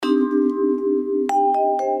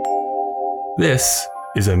This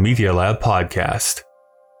is a Media Lab podcast.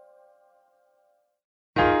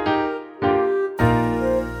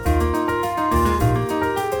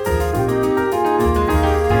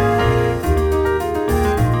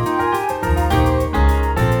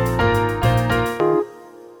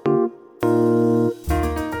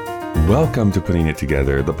 Welcome to Putting It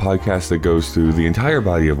Together, the podcast that goes through the entire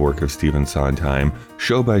body of work of Stephen Sondheim,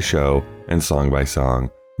 show by show and song by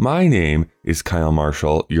song. My name is Kyle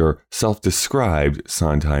Marshall, your self-described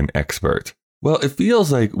Sondheim expert. Well, it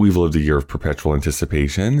feels like we've lived a year of perpetual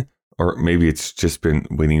anticipation, or maybe it's just been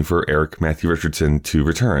waiting for Eric Matthew Richardson to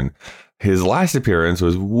return. His last appearance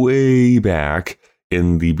was way back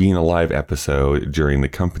in the Being Alive episode during the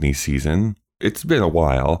Company season. It's been a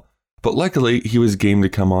while. But luckily, he was game to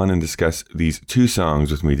come on and discuss these two songs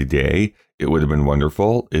with me today. It Would Have Been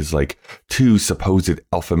Wonderful is like two supposed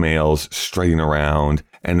alpha males striding around.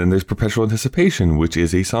 And then there's Perpetual Anticipation, which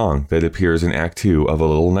is a song that appears in Act 2 of A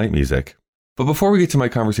Little Night Music. But before we get to my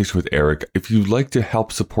conversation with Eric, if you'd like to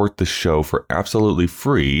help support the show for absolutely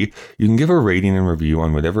free, you can give a rating and review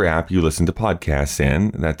on whatever app you listen to podcasts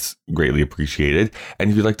in. That's greatly appreciated.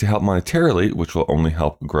 And if you'd like to help monetarily, which will only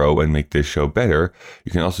help grow and make this show better,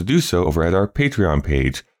 you can also do so over at our Patreon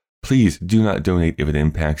page. Please do not donate if it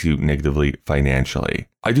impacts you negatively financially.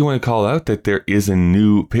 I do want to call out that there is a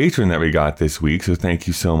new patron that we got this week, so thank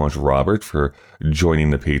you so much, Robert, for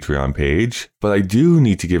joining the Patreon page. But I do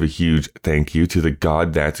need to give a huge thank you to the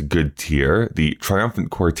God That's Good tier, the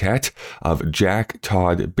triumphant quartet of Jack,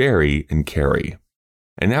 Todd, Barry, and Carrie.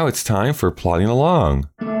 And now it's time for Plodding Along.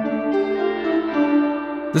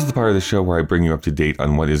 This is the part of the show where I bring you up to date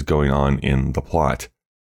on what is going on in the plot.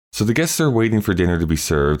 So the guests are waiting for dinner to be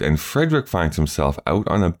served, and Frederick finds himself out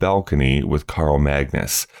on a balcony with Carl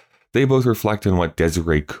Magnus. They both reflect on what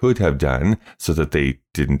Desiree could have done so that they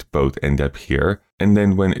didn't both end up here. And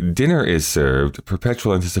then when dinner is served,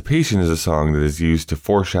 Perpetual Anticipation is a song that is used to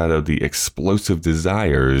foreshadow the explosive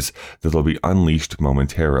desires that will be unleashed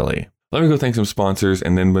momentarily. Let me go thank some sponsors,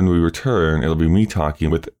 and then when we return, it'll be me talking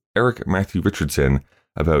with Eric Matthew Richardson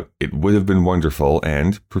about It Would Have Been Wonderful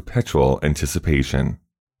and Perpetual Anticipation.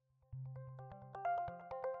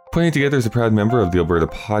 Putting It Together is a proud member of the Alberta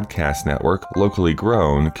Podcast Network, locally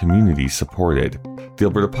grown, community supported. The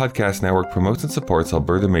Alberta Podcast Network promotes and supports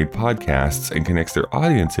Alberta-made podcasts and connects their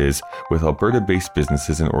audiences with Alberta-based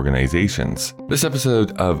businesses and organizations. This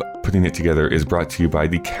episode of Putting It Together is brought to you by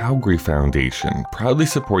the Calgary Foundation, proudly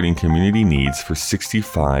supporting community needs for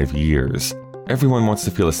 65 years. Everyone wants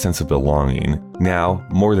to feel a sense of belonging. Now,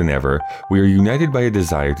 more than ever, we are united by a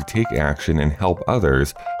desire to take action and help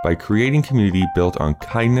others by creating community built on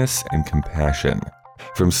kindness and compassion.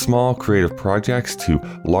 From small creative projects to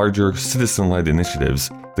larger citizen-led initiatives,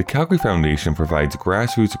 the Calgary Foundation provides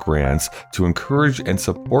grassroots grants to encourage and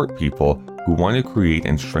support people who want to create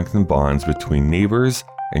and strengthen bonds between neighbors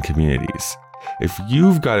and communities. If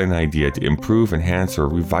you've got an idea to improve, enhance, or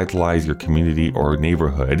revitalize your community or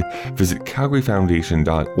neighborhood, visit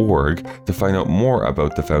calgaryfoundation.org to find out more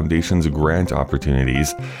about the Foundation's grant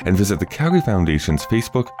opportunities, and visit the Calgary Foundation's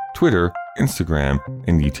Facebook, Twitter, Instagram,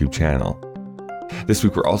 and YouTube channel. This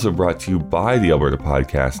week we're also brought to you by the Alberta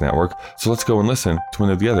Podcast Network, so let's go and listen to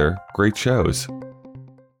one of the other great shows.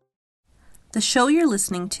 The show you're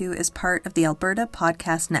listening to is part of the Alberta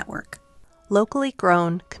Podcast Network. Locally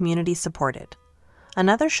grown, community supported.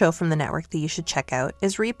 Another show from the network that you should check out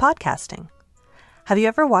is Repodcasting. Have you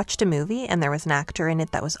ever watched a movie and there was an actor in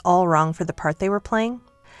it that was all wrong for the part they were playing?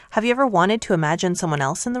 Have you ever wanted to imagine someone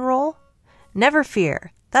else in the role? Never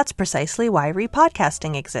fear, that's precisely why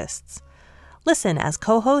Repodcasting exists. Listen as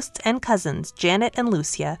co-hosts and cousins Janet and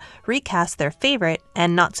Lucia recast their favorite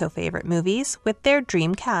and not so favorite movies with their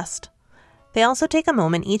dream cast. They also take a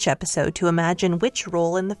moment each episode to imagine which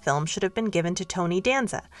role in the film should have been given to Tony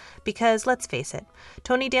Danza, because let's face it,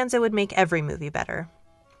 Tony Danza would make every movie better.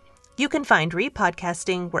 You can find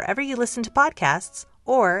Repodcasting wherever you listen to podcasts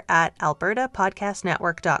or at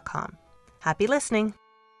albertapodcastnetwork.com. Happy listening.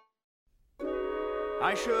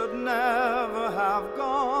 I should never have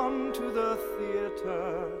gone to the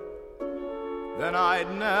theater. Then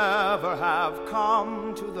I'd never have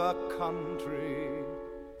come to the country.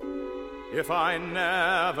 If I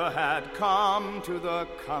never had come to the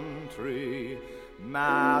country,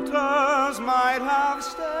 matters might have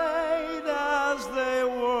stayed as they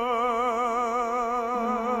were.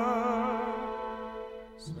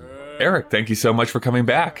 Eric, thank you so much for coming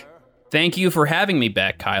back. Thank you for having me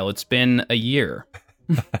back, Kyle. It's been a year.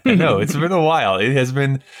 I know, it's been a while. It has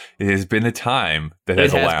been a time that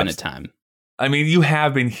has elapsed. It has been a time. I mean, you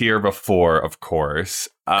have been here before, of course.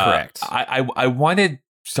 Correct. I wanted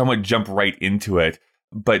somewhat jump right into it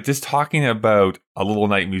But just talking about A Little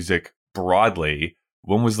Night Music broadly,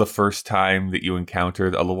 when was the first time that you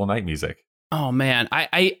encountered A Little Night Music? Oh man,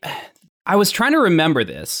 I was trying to remember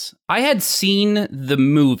this. I had seen the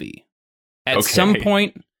movie at some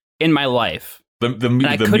point in my life. The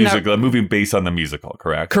movie based on the musical,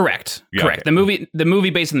 correct? Correct. Yeah, correct. okay. The movie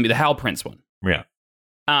based on the Hal Prince one. Yeah.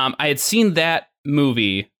 I had seen that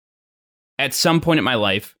movie at some point in my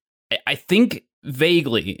life. I think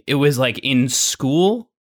vaguely it was like in school.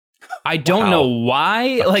 I don't know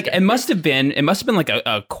why. Okay. Like it must have been like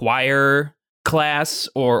a choir class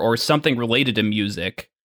or something related to music.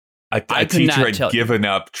 A teacher had given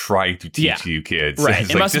up trying to teach you kids. Right.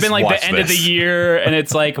 It must have been like the end of the year, and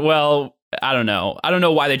it's like, well, I don't know. I don't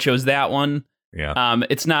know why they chose that one. Yeah.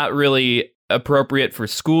 It's not really appropriate for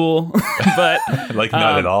school, but like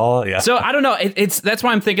not at all. Yeah. So I don't know. That's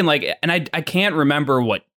why I'm thinking like, and I can't remember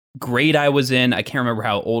what grade I was in. I can't remember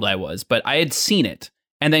how old I was, but I had seen it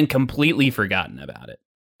and then completely forgotten about it.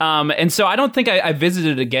 And so I don't think I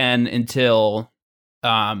visited it again until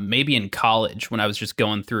maybe in college when I was just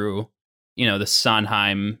going through, the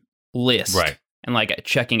Sondheim list, right, and like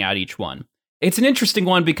checking out each one. It's an interesting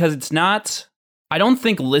one because it's not. I don't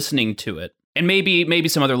think listening to it, and maybe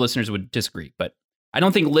some other listeners would disagree, but I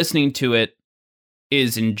don't think listening to it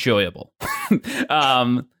is enjoyable.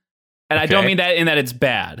 And I don't mean that in that it's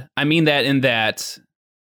bad. I mean that in that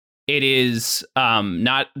it is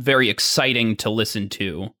not very exciting to listen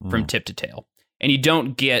to from tip to tail, and you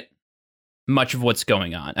don't get much of what's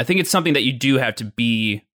going on. I think it's something that you do have to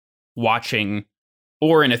be watching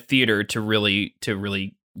or in a theater to really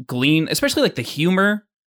glean, especially like the humor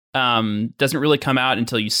doesn't really come out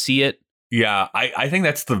until you see it. Yeah, I think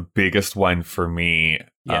that's the biggest one for me.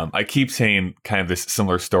 Yeah. I keep saying kind of this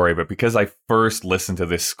similar story, but because I first listened to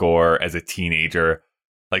this score as a teenager,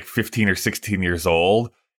 like 15 or 16 years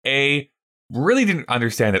old, really didn't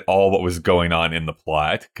understand at all what was going on in the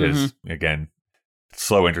plot because, again,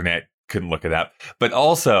 slow internet, couldn't look it up. But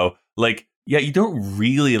also, like, yeah, you don't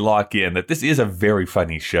really lock in that this is a very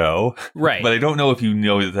funny show. Right. But I don't know if you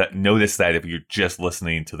notice that if you're just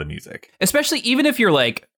listening to the music. Especially even if you're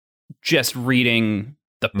like just reading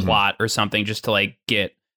the plot or something just to like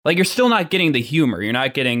get, like, you're still not getting the humor. You're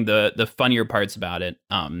not getting the funnier parts about it.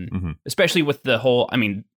 Especially with the whole,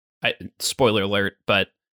 spoiler alert, but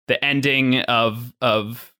the ending of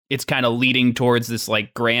it's kind of leading towards this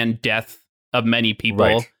like grand death of many people.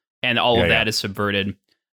 Right. And all of that is subverted.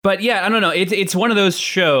 But yeah, I don't know. It's one of those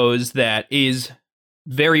shows that is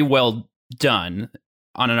very well done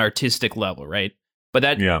on an artistic level, right? But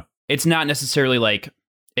it's not necessarily like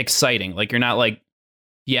exciting. Like you're not like,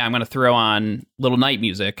 I'm going to throw on Little Night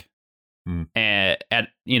Music and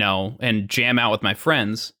jam out with my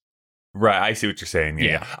friends. Right, I see what you're saying.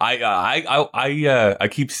 Yeah. I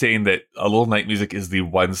keep saying that A Little Night Music is the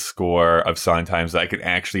one score of Sondheim's that I can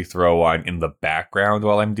actually throw on in the background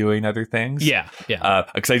while I'm doing other things. Yeah.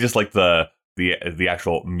 Because I just like the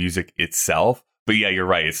actual music itself. But yeah, you're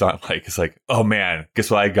right. It's not like, it's like, oh man,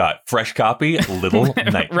 guess what I got? Fresh copy, Little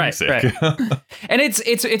Night Music. Right. And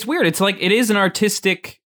it's weird. It's like, it is an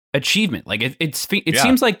artistic achievement. Like it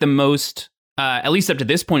seems like the most, at least up to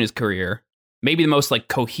this point in his career, maybe the most like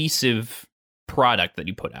cohesive product that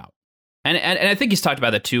he put out. And I think he's talked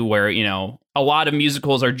about that too, where, a lot of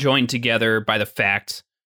musicals are joined together by the fact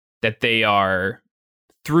that they are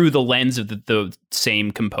through the lens of the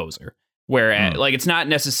same composer. Where like, it's not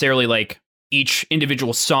necessarily like each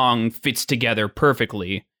individual song fits together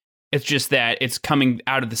perfectly. It's just that it's coming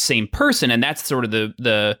out of the same person. And that's sort of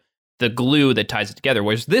the glue that ties it together.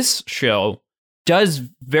 Whereas this show does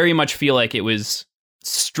very much feel like it was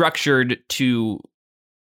structured to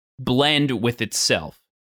blend with itself.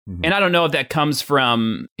 And I don't know if that comes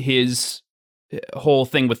from his whole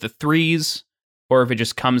thing with the threes or if it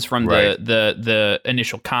just comes from the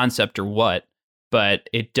initial concept or what, but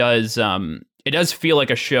it does feel like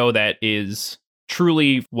a show that is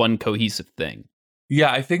truly one cohesive thing.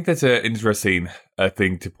 Yeah, I think that's an interesting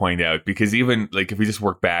thing to point out, because even like if we just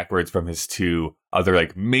work backwards from his two other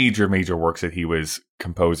like major works that he was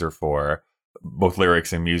composer for, both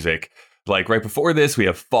lyrics and music. Like right before this, we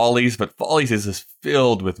have Follies, but Follies is just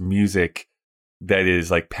filled with music that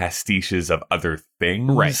is like pastiches of other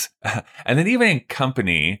things. Right. And then even in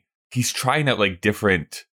Company, he's trying out like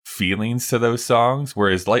different feelings to those songs,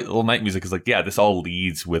 whereas Little Night Music is like, yeah, this all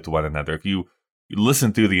leads with one another. If you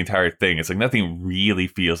listen through the entire thing, it's like nothing really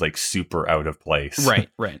feels like super out of place.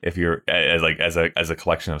 Right. If you're as a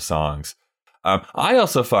collection of songs. I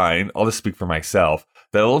also find, I'll just speak for myself,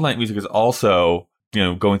 that Little Night Music is also,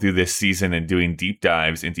 going through this season and doing deep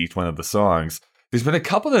dives into each one of the songs. there's been a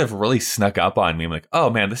couple that have really snuck up on me. I'm like, oh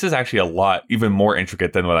man, this is actually a lot even more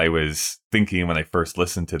intricate than what I was thinking when I first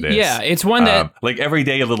listened to this. Yeah, it's one that like Every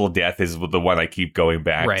Day a Little Death is the one I keep going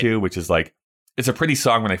back to, which is like, it's a pretty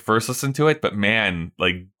song when I first listened to it, but man,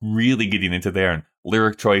 like really getting into there and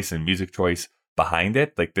lyric choice and music choice behind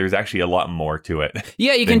it, like there's actually a lot more to it.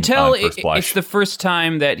 Yeah, you can tell it's the first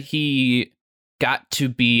time that he got to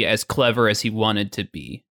be as clever as he wanted to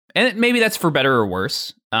be. And maybe that's for better or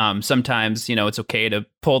worse. Sometimes, it's okay to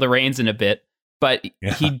pull the reins in a bit, but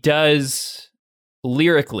he does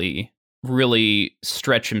lyrically really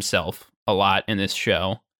stretch himself a lot in this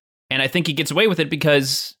show. And I think he gets away with it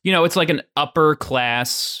because, it's like an upper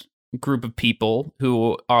class group of people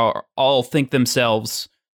who are all think themselves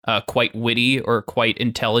quite witty or quite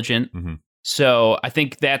intelligent. Mm-hmm. So I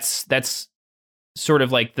think that's sort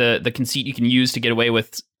of like the conceit you can use to get away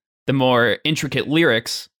with the more intricate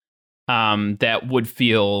lyrics that would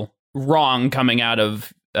feel wrong coming out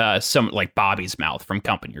of some like Bobby's mouth from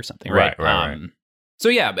Company or something, right? Right. So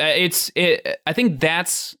yeah, I think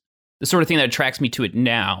that's the sort of thing that attracts me to it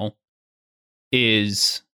now,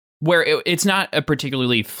 is where it's not a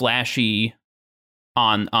particularly flashy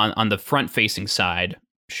on the front facing side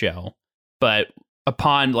show, but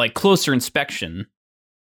upon like closer inspection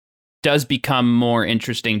does become more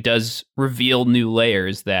interesting, does reveal new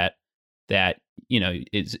layers that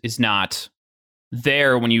is not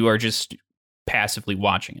there when you are just passively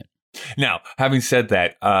watching it. Now, having said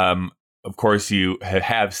that, of course, you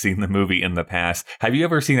have seen the movie in the past. Have you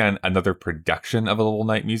ever seen another production of A Little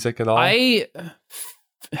Night Music at all?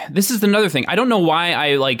 This is another thing. I don't know why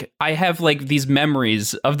I have like these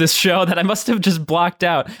memories of this show that I must have just blocked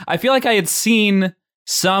out. I feel like I had seen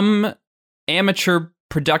some amateur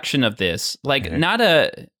production of this, like not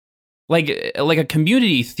a like a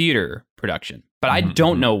community theater production, but I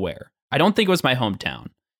don't know where. I don't think it was my hometown.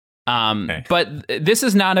 But this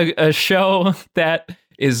is not a show that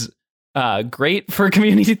is great for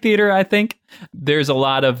community theater. I think there's a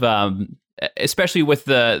lot of especially with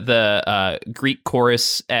the Greek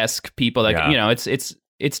chorus-esque people that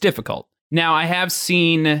it's difficult. Now I have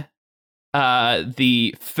seen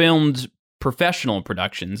the filmed professional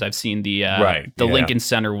productions. I've seen the Lincoln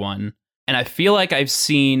Center one, and I feel like I've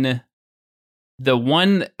seen the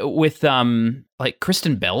one with like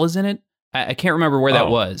Kristen Bell is in it. I can't remember where that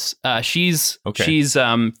was. She's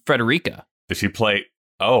Frederica. Does she play?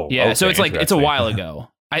 Oh, yeah. Okay, so it's like it's a while ago.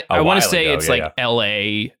 I want to say it's like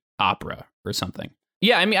L.A. opera or something.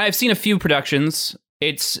 Yeah, I mean, I've seen a few productions.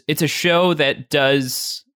 It's a show that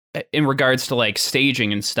does, in regards to like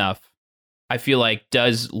staging and stuff, I feel like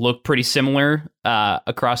does look pretty similar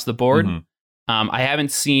across the board. Mm-hmm. I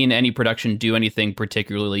haven't seen any production do anything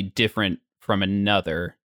particularly different from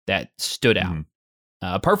another that stood out.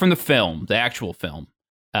 Apart from the actual film,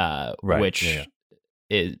 which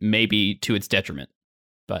is maybe to its detriment.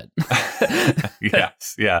 But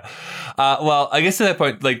yes, yeah. Well, I guess at that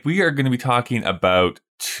point, like we are going to be talking about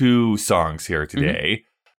two songs here today.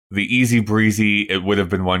 Mm-hmm. The Easy Breezy, It Would Have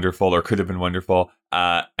Been Wonderful, or Could Have Been Wonderful.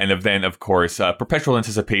 And then, of course, Perpetual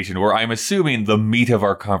Anticipation, where I'm assuming the meat of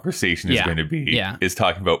our conversation is going to be, is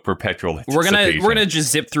talking about Perpetual Anticipation. We're gonna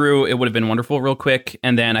just zip through It Would Have Been Wonderful real quick.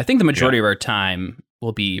 And then I think the majority of our time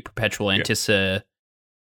will be Perpetual Anticipation.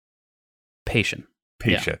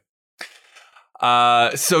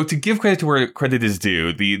 So to give credit to where credit is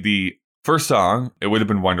due, the first song, It Would Have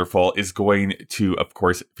Been Wonderful, is going to, of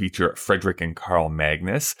course, feature Fredrik and Carl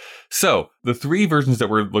Magnus. So the three versions that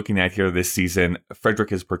we're looking at here this season,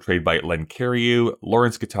 Fredrik is portrayed by Len Cariou,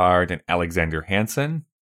 Lawrence Guittard, and Alexander Hansen.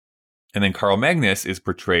 And then Carl Magnus is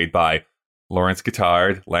portrayed by Lawrence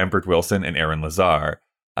Guittard, Lambert Wilson, and Aaron Lazar.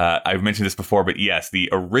 I've mentioned this before, but yes, the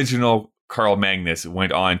original Carl Magnus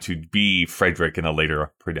went on to be Fredrik in a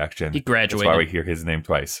later production. He graduated. That's why we hear his name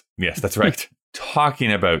twice. Yes, that's right.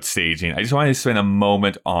 Talking about staging, I just wanted to spend a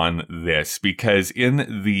moment on this because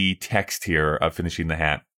in the text here of Finishing the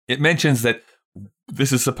Hat, it mentions that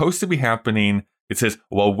this is supposed to be happening. It says,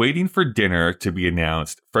 while waiting for dinner to be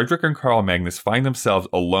announced, Fredrik and Carl Magnus find themselves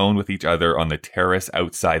alone with each other on the terrace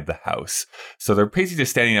outside the house. So they're basically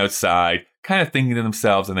just standing outside, kind of thinking to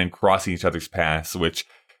themselves and then crossing each other's paths, which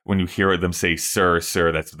when you hear them say, sir,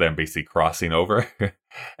 that's them basically crossing over.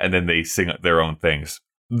 And then they sing their own things.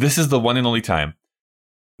 This is the one and only time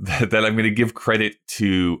that I'm going to give credit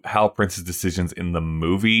to Hal Prince's decisions in the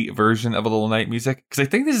movie version of A Little Night Music. Because I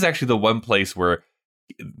think this is actually the one place where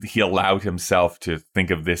he allowed himself to think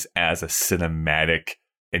of this as a cinematic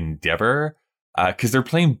endeavor. Because they're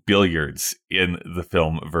playing billiards in the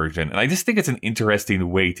film version. And I just think it's an interesting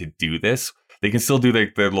way to do this. They can still do their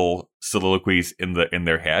little soliloquies in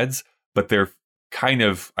their heads, but they're kind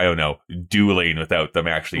of, I don't know, dueling without them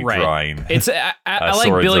actually drawing. It's I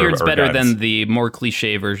like billiards better than the more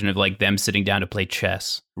cliche version of like them sitting down to play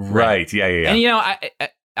chess. Right. Yeah. And you know,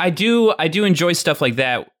 I do enjoy stuff like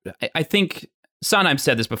that. I think Sondheim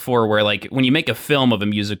said this before, where like when you make a film of a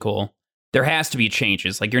musical, there has to be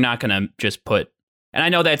changes. Like you're not going to just put, and I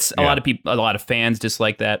know that's a lot of people, a lot of fans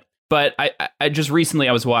dislike that. But I just recently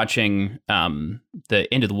I was watching the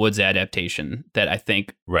Into the Woods adaptation that I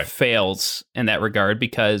think fails in that regard,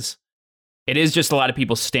 because it is just a lot of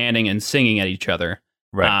people standing and singing at each other.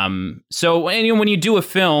 Right. So when you do a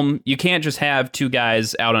film, you can't just have two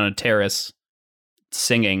guys out on a terrace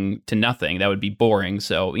singing to nothing. That would be boring.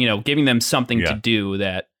 So, you know, giving them something to do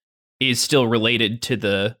that is still related to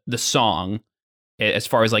the song, as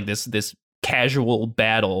far as like this casual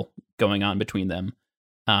battle going on between them.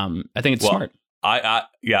 I think it's smart.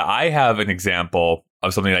 I have an example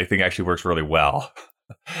of something that I think actually works really well.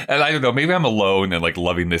 And I don't know, maybe I'm alone and like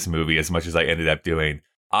loving this movie as much as I ended up doing.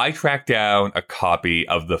 I tracked down a copy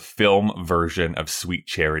of the film version of Sweet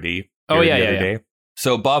Charity the other day.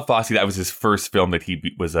 So Bob Fosse, that was his first film that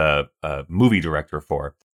he was a movie director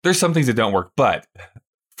for. There's some things that don't work, but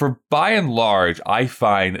for by and large, I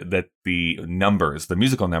find that the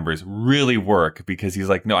musical numbers really work, because he's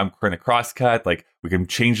like, no, I'm going to cross-cut. Like, we can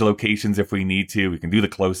change locations if we need to. We can do the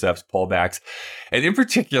close-ups, pullbacks. And in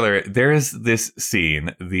particular, there's this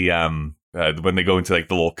scene, when they go into like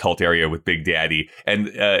the little cult area with Big Daddy, and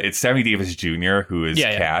it's Sammy Davis Jr. who is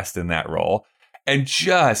cast in that role, and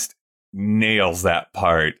just nails that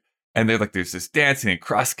part. And they're like, there's this dancing and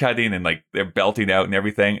cross-cutting and like they're belting out and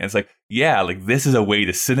everything. And it's like, yeah, like this is a way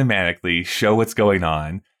to cinematically show what's going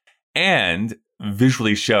on and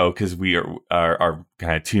visually show, because we are our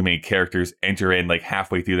kind of two main characters enter in like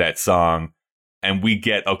halfway through that song, and we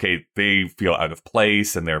get, okay, they feel out of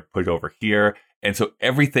place and they're put over here. And so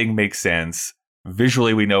everything makes sense.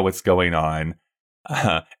 Visually, we know what's going on.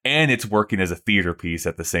 And it's working as a theater piece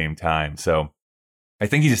at the same time. So I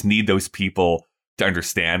think you just need those people to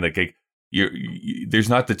understand, like there's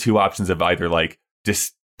not the two options of either like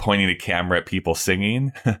just pointing a camera at people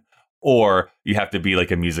singing or you have to be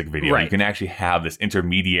like a music video. You can actually have this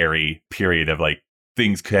intermediary period of like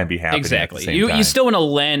things can be happening. Exactly. At the same time. You still want to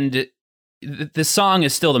lend, the song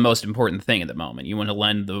is still the most important thing at the moment. You want to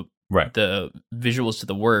lend the visuals to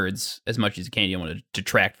the words as much as you can. You don't want to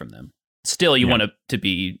detract from them. Still, you want it to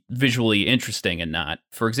be visually interesting and not,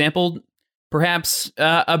 for example, perhaps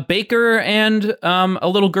a baker and a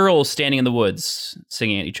little girl standing in the woods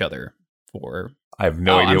singing at each other. I have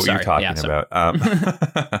no idea what you're talking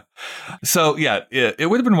about. So yeah, it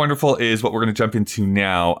would have been wonderful is what we're going to jump into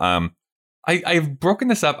now. I've broken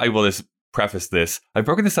this up. I will just preface this. I've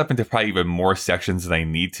broken this up into probably even more sections than I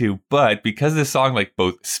need to, but because this song like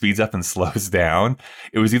both speeds up and slows down,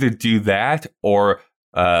 it was either do that or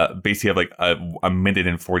basically have like a minute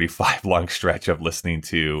and 45 long stretch of listening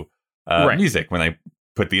to music when I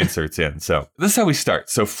put the inserts in. So this is how we start.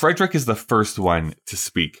 So Frederick is the first one to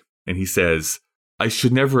speak, and he says, I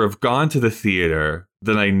should never have gone to the theater,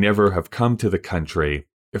 then I never have come to the country.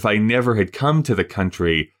 If I never had come to the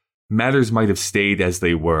country, matters might have stayed as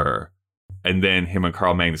they were. And then him and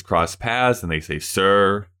Carl Magnus cross paths, and they say,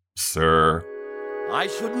 Sir, sir. I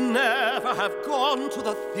should never have gone to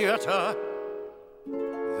the theater,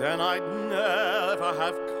 then I'd never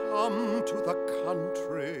have come to the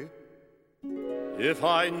country. If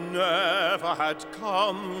I never had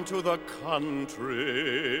come to the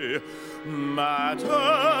country,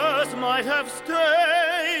 matters might have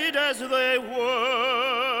stayed as they were.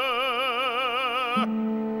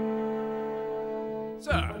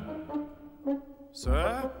 Sir?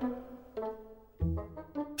 Sir?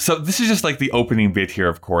 So this is just like the opening bit here,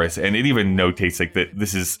 of course, and it even notates like that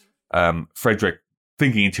this is Frederick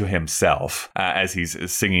thinking to himself as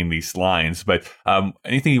he's singing these lines. But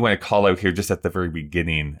anything you want to call out here just at the very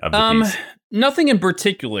beginning of the piece? Nothing in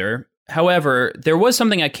particular. However, there was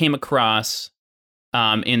something I came across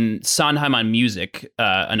in Sondheim on Music,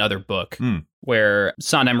 another book, where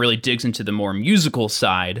Sondheim really digs into the more musical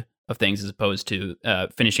side of things as opposed to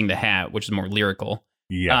Finishing the Hat, which is more lyrical.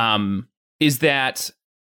 Yeah. Is that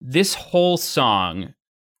this whole song,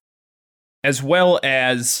 as well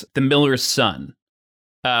as The Miller's Son,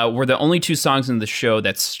 were the only two songs in the show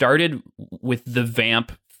that started with the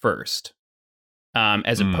vamp first,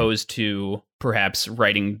 as opposed to perhaps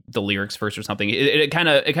writing the lyrics first or something. It kind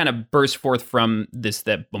of burst forth from this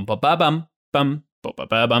that bum ba ba bum bum ba ba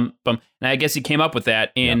ba bum bum, and I guess he came up with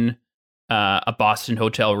that in a Boston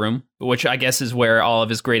hotel room, which I guess is where all of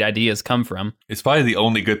his great ideas come from. It's probably the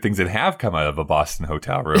only good things that have come out of a Boston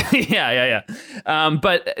hotel room. yeah.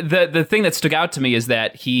 But the thing that stuck out to me is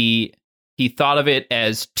that he he thought of it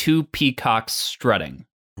as two peacocks strutting.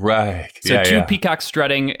 Right. So two peacocks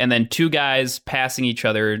strutting, and then two guys passing each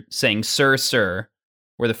other saying "Sir, sir,"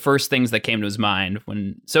 were the first things that came to his mind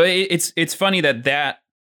when. So it's funny that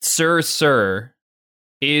 "Sir, sir"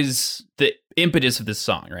 is the impetus of this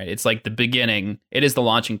song, right? It's like the beginning. It is the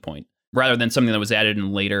launching point, rather than something that was added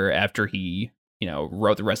in later after he,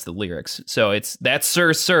 wrote the rest of the lyrics. So it's that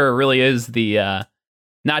 "Sir, sir" really is the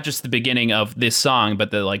not just the beginning of this song, but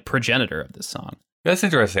the like progenitor of this song. That's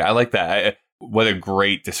interesting. I like that. What a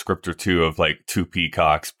great descriptor too of like two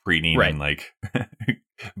peacocks preening and like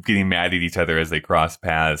getting mad at each other as they cross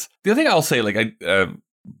paths. The other thing I'll say, like,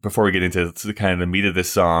 before we get into the kind of the meat of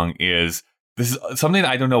this song, is this is something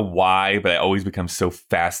I don't know why, but I always become so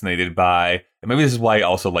fascinated by. And maybe this is why I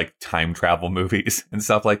also like time travel movies and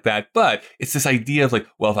stuff like that. But it's this idea of like,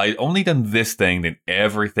 well, if I'd only done this thing, then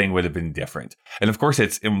everything would have been different. And of course,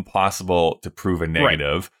 it's impossible to prove a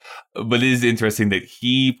negative. Right. But it is interesting that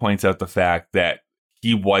he points out the fact that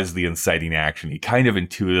he was the inciting action. He kind of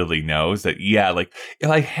intuitively knows that, yeah, like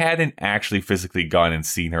if I hadn't actually physically gone and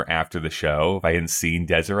seen her after the show, if I hadn't seen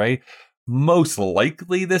Desiree, most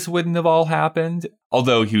likely this wouldn't have all happened.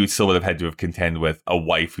 Although he still would have had to have contend with a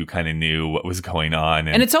wife who kind of knew what was going on.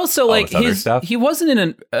 And it's also like he wasn't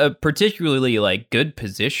in a particularly like good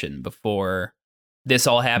position before this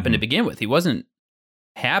all happened to begin with. He wasn't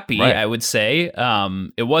happy, right. I would say.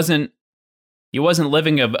 He wasn't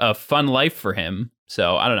living a fun life for him.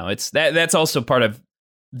 So I don't know. It's that's also part of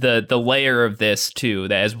the layer of this too,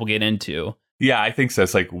 that as we'll get into. Yeah, I think so.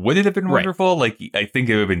 It's like, would it have been wonderful? Like, I think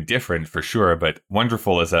it would have been different for sure, but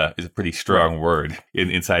wonderful is a pretty strong word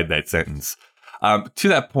inside that sentence. To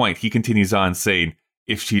that point, he continues on saying,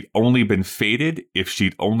 if she'd only been faded, if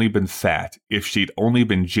she'd only been fat, if she'd only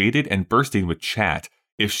been jaded and bursting with chat,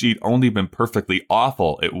 if she'd only been perfectly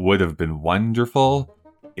awful, it would have been wonderful.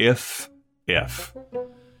 If.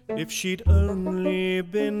 If she'd only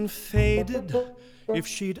been faded, if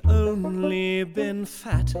she'd only been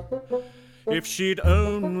fat, if she'd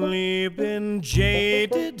only been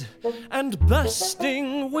jaded and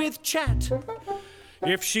bursting with chat,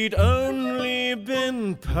 if she'd only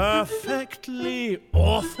been perfectly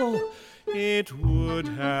awful, it would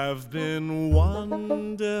have been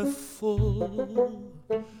wonderful.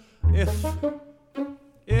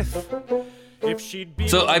 If she'd been.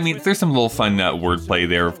 So, I mean, there's some little fun wordplay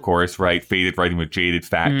there, of course, right? Faded, writing with jaded,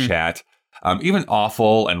 fat, chat. Even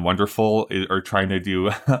awful and wonderful are trying to do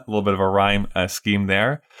a little bit of a rhyme scheme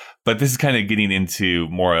there. But this is kind of getting into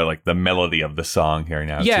more like the melody of the song here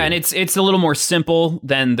now. Yeah, too. And it's a little more simple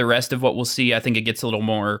than the rest of what we'll see. I think it gets a little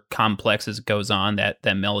more complex as it goes on, that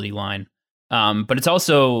melody line. But it's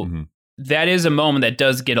also, that is a moment that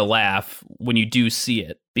does get a laugh when you do see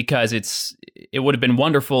it, because it would have been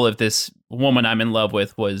wonderful if this woman I'm in love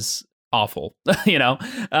with was awful, Yeah.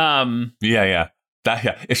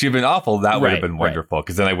 If she'd been awful, that would have been wonderful,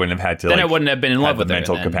 because then I wouldn't have had to. Then I wouldn't have been in love with the her.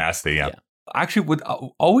 Mental capacity. Yeah. Actually, what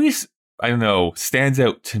always, I don't know, stands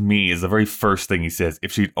out to me is the very first thing he says: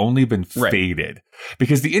 "If she'd only been faded,"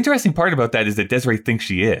 because the interesting part about that is that Desiree thinks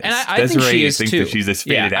she is. And I think she is too. That she's this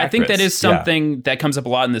faded actress. I think that is something that comes up a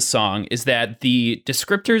lot in this song, is that the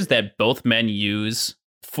descriptors that both men use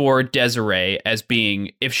for Desiree as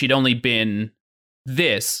being, if she'd only been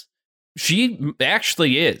this, she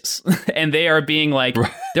actually is. And they are being like,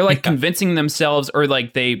 they're like convincing themselves, or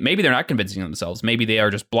like maybe they're not convincing themselves. Maybe they are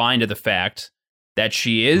just blind to the fact that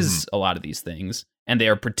she is a lot of these things, and they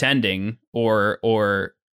are pretending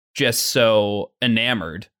or just so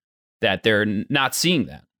enamored that they're not seeing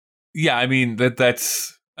that. Yeah, I mean,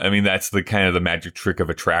 that's the kind of the magic trick of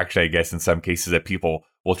attraction, I guess, in some cases, that people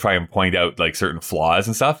will try and point out like certain flaws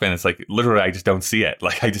and stuff, and it's like, literally, I just don't see it.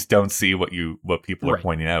 Like, I just don't see what people are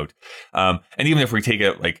pointing out. And even if we take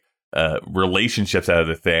it like relationships out of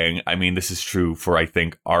the thing, I mean, this is true for, I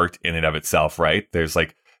think, art in and of itself, right? There's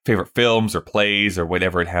like favorite films or plays or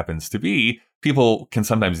whatever it happens to be. People can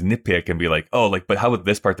sometimes nitpick and be like, oh, like, but how about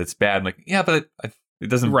this part that's bad? I'm like, yeah, but it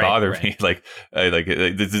doesn't bother me. Like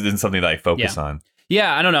this isn't something that I focus on.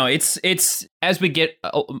 Yeah, I don't know. It's as we get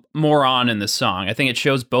more on in the song, I think it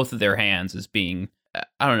shows both of their hands as being,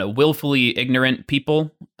 I don't know, willfully ignorant people,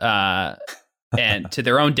 and to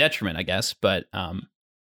their own detriment, I guess. But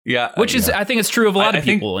which is, I think it's true of a lot of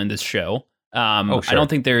people in this show. Sure. I don't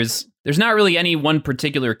think there's not really any one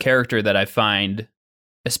particular character that I find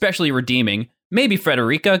especially redeeming. Maybe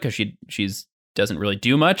Frederica, because she's doesn't really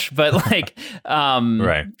do much, but like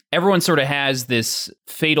everyone sort of has this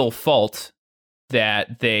fatal fault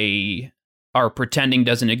that they are pretending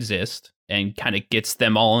doesn't exist, and kind of gets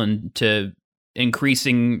them all into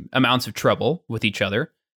increasing amounts of trouble with each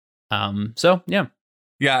other. Yeah,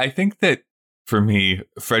 I think that for me,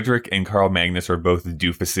 Frederick and Carl Magnus are both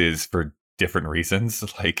doofuses for different reasons.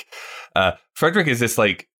 Like, Frederick is just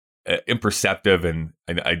like imperceptive, and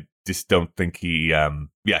I just don't think he's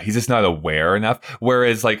just not aware enough.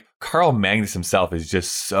 Whereas like Carl Magnus himself is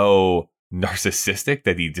just so narcissistic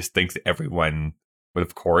that he just thinks everyone would,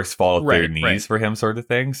 of course, fall at their knees for him, sort of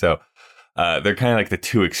thing. So they're kind of like the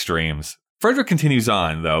two extremes. Frederick continues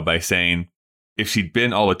on, though, by saying, if she'd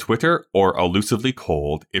been all a Twitter or elusively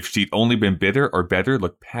cold, if she'd only been bitter or better,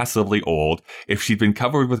 looked passively old, if she'd been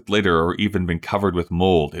covered with glitter or even been covered with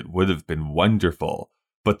mold, it would have been wonderful.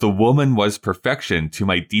 But the woman was perfection to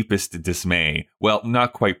my deepest dismay. Well,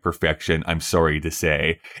 not quite perfection, I'm sorry to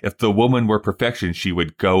say. If the woman were perfection, she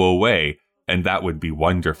would go away, and that would be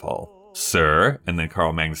wonderful. Sir, and then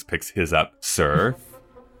Carl Magnus picks his up, sir.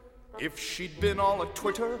 If she'd been all a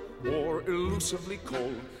Twitter or elusively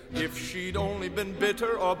cold, if she'd only been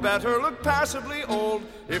bitter or better, looked passably old,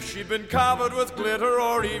 if she'd been covered with glitter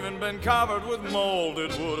or even been covered with mold,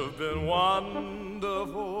 it would have been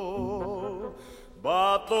wonderful.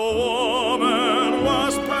 But the woman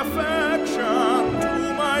was perfection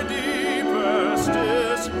to my deepest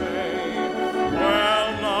dismay.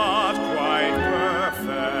 Well, not quite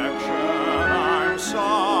perfection, I'm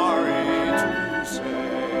sorry to say.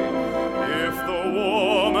 If the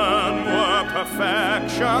woman were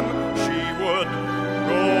perfection, she would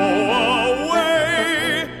go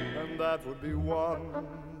away, and that would be wonderful.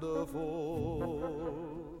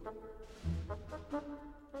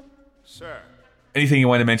 Sir. Anything you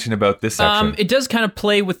want to mention about this section? It does kind of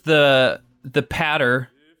play with the patter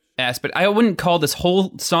aspect. I wouldn't call this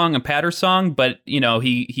whole song a patter song, but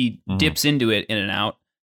he dips into it in and out.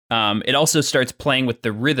 It also starts playing with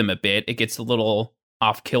the rhythm a bit. It gets a little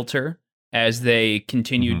off kilter as they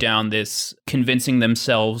continue down this convincing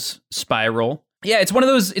themselves spiral. Yeah, it's one of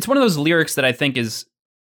those lyrics that I think is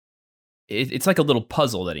it's like a little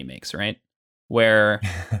puzzle that he makes, right? Where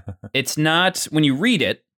it's not, when you read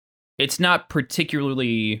it, it's not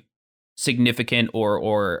particularly significant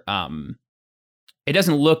or it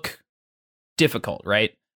doesn't look difficult,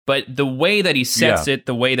 right? But the way that he sets it,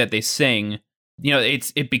 the way that they sing,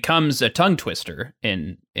 it becomes a tongue twister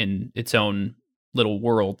in its own little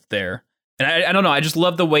world there. And I don't know, I just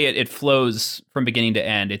love the way it flows from beginning to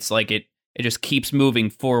end. It's like it just keeps moving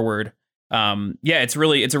forward. It's a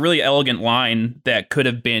really elegant line that could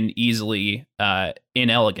have been easily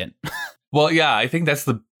inelegant. Well, yeah, I think that's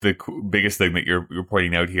the biggest thing that you're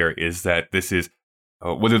pointing out here is that this is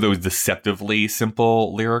one of those deceptively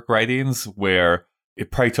simple lyric writings where it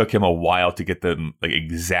probably took him a while to get them like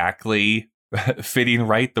exactly fitting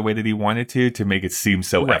right the way that he wanted to make it seem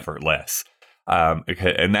so effortless.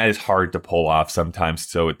 And that is hard to pull off sometimes,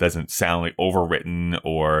 so it doesn't sound like overwritten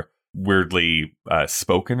or weirdly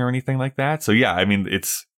spoken or anything like that. So yeah, I mean,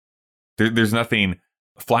 there's nothing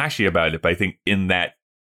flashy about it, but I think in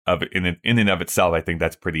and of itself, I think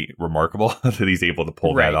that's pretty remarkable that he's able to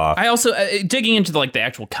pull that off. I also digging into the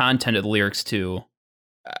actual content of the lyrics too.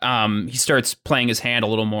 He starts playing his hand a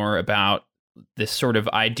little more about this sort of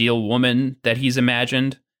ideal woman that he's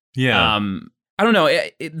imagined. Yeah. I don't know.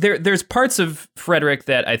 There's parts of Frederick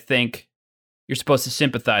that I think you're supposed to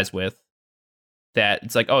sympathize with. That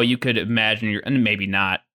it's like, oh, you could imagine, and maybe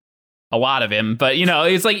not a lot of him, but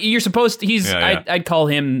it's like you're supposed to. I'd call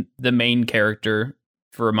him the main character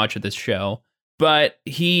for much of this show, but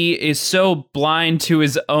he is so blind to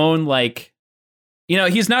his own,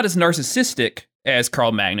 he's not as narcissistic as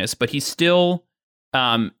Carl Magnus, but he still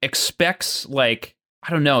expects, I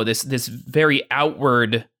don't know, this very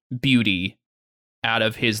outward beauty out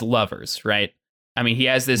of his lovers, right? I mean, he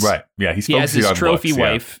has this, right? Yeah, he has this trophy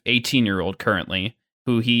wife, 18-year-old currently,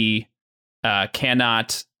 who he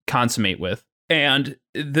cannot consummate with. And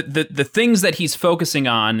the things that he's focusing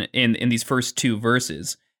on in these first two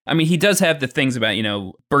verses, I mean, he does have the things about,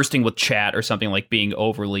 bursting with chat or something, like being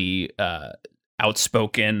overly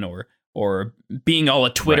outspoken or being all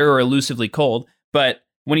a Twitter or elusively cold. But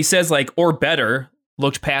when he says or better,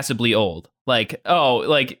 looked passably old,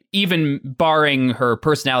 even barring her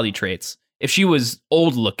personality traits, if she was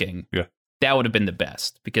old looking, that would have been the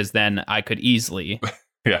best, because then I could easily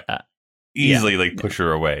push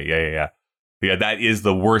her away. Yeah, that is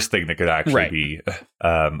the worst thing that could actually be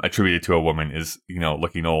attributed to a woman is,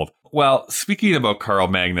 looking old. Well, speaking about Carl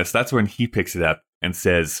Magnus, that's when he picks it up and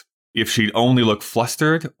says, if she'd only looked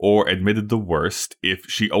flustered or admitted the worst, if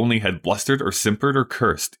she only had blustered or simpered or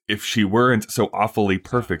cursed, if she weren't so awfully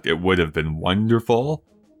perfect, it would have been wonderful.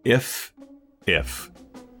 If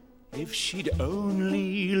she'd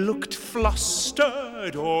only looked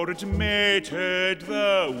flustered or admitted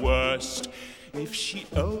the worst, if she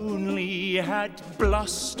only had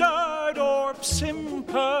blustered flustered or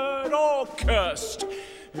simpered or cursed.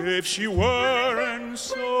 If she weren't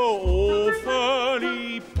so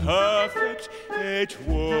awfully perfect, it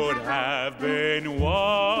would have been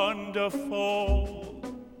wonderful.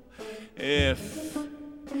 If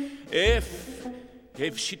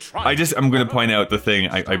she tried... I'm going to point out the thing,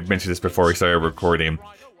 I mentioned this before we started recording.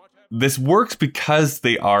 This works because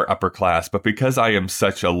they are upper class, but because I am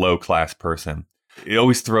such a low class person, it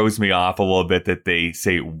always throws me off a little bit that they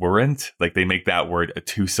say weren't, like they make that word a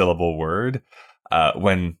 2-syllable word,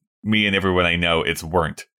 when me and everyone I know, it's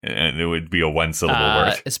weren't, and it would be a 1-syllable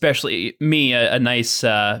word. Especially me, a nice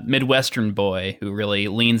Midwestern boy who really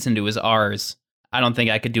leans into his R's. I don't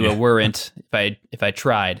think I could do a weren't if I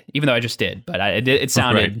tried, even though I just did, but it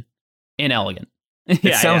sounded inelegant.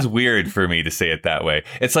 It sounds weird for me to say it that way.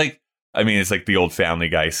 It's like, it's like the old Family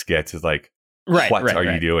Guy sketch is like, what are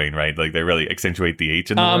you doing, right? Like they really accentuate the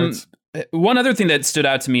H in the words. One other thing that stood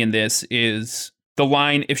out to me in this is the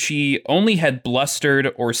line, if she only had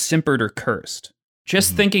blustered or simpered or cursed.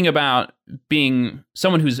 Just thinking about being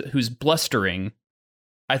someone who's blustering,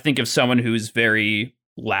 I think of someone who's very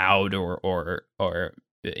loud or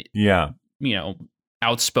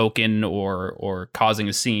outspoken or causing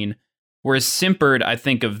a scene. Whereas simpered, I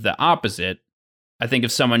think of the opposite. I think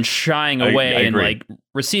of someone shying away and like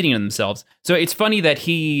receding in themselves. So it's funny that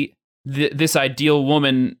this ideal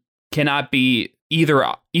woman cannot be either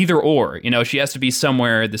or. She has to be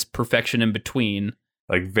somewhere, this perfection in between.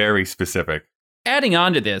 Like very specific. Adding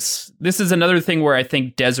on to this is another thing where I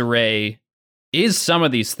think Desiree is some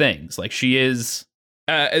of these things. Like she is,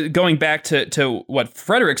 going back to what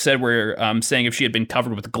Frederick said, where saying if she had been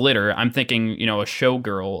covered with glitter, I'm thinking, a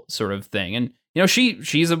showgirl sort of thing. And,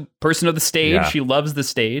 she's a person of the stage. Yeah. She loves the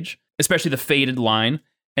stage, especially the faded line.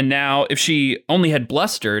 And now if she only had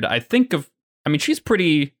blustered, she's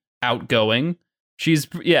pretty outgoing.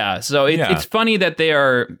 It's funny that they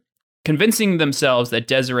are convincing themselves that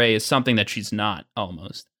Desiree is something that she's not,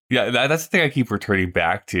 almost. Yeah, that's the thing I keep returning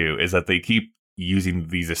back to, is that they keep using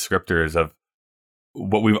these descriptors of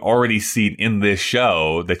what we've already seen in this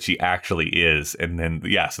show that she actually is. And then,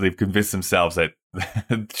 so they've convinced themselves that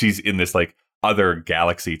she's in this like other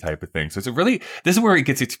galaxy type of thing. So this is where it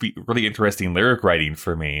gets to be really interesting lyric writing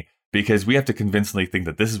for me, because we have to convincingly think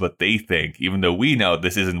that this is what they think, even though we know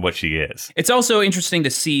this isn't what she is. It's also interesting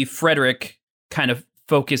to see Frederick kind of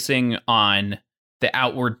focusing on the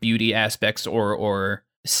outward beauty aspects or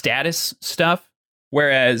status stuff,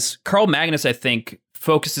 whereas Carl Magnus, I think,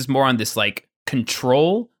 focuses more on this like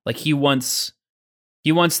control. Like he wants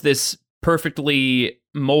this perfectly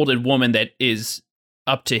molded woman that is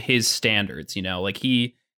up to his standards, like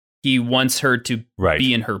he wants her to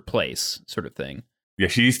be in her place, sort of thing. Yeah,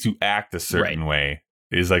 she needs to act a certain way,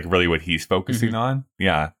 is like really what he's focusing on.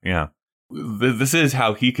 Yeah. This is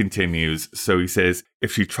how he continues. So he says,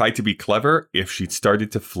 if she tried to be clever, if she'd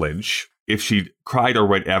started to flinch, if she'd cried or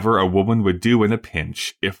whatever a woman would do in a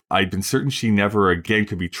pinch, if I'd been certain she never again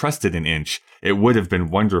could be trusted an inch, it would have been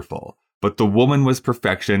wonderful. But the woman was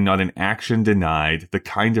perfection, not an action denied, the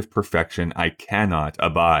kind of perfection I cannot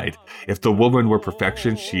abide. If the woman were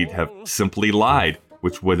perfection, she'd have simply lied,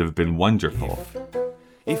 which would have been wonderful.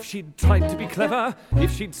 If she'd tried to be clever,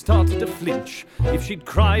 if she'd started to flinch, if she'd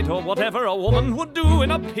cried or whatever a woman would do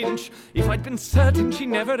in a pinch, if I'd been certain she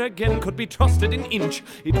never again could be trusted an inch,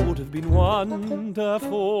 it would have been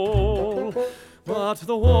wonderful. But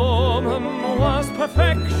the woman was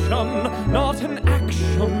perfection, not an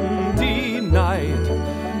action denied,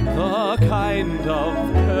 the kind of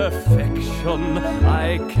perfection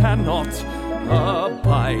I cannot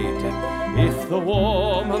abide. If the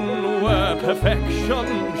woman were perfection,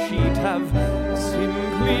 she'd have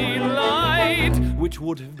simply lied, which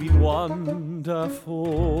would have been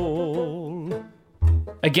wonderful.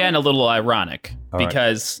 Again, a little ironic,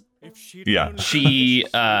 because she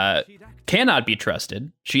cannot be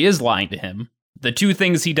trusted. She is lying to him. The two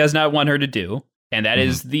things he does not want her to do, and that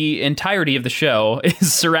is the entirety of the show,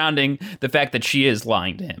 is surrounding the fact that she is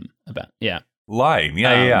lying to him about, lying.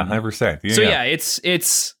 100%. So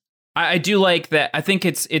it's. I do like that. I think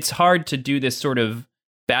it's hard to do this sort of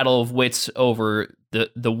battle of wits over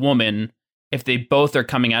the woman if they both are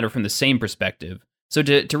coming at her from the same perspective. So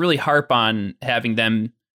to really harp on having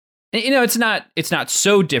them, it's not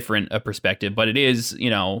so different a perspective, but it is,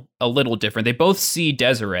 a little different. They both see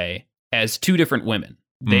Desiree as two different women.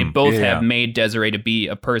 They both have made Desiree to be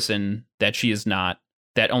a person that she is not,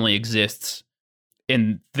 that only exists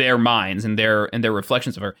in their minds and their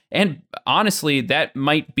reflections of her. And honestly, that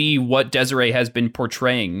might be what Desiree has been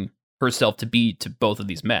portraying herself to be to both of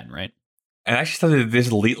these men, right? And actually something that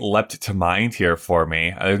this leapt to mind here for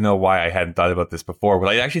me. I don't know why I hadn't thought about this before. What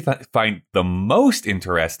I actually find the most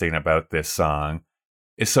interesting about this song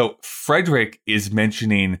is so Frederick is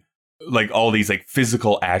mentioning like all these like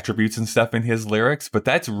physical attributes and stuff in his lyrics, but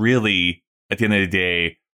that's really at the end of the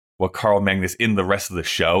day what Carl Magnus in the rest of the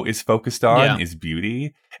show is focused on is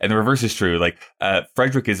beauty. And the reverse is true. Like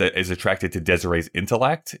Frederick is attracted to Desiree's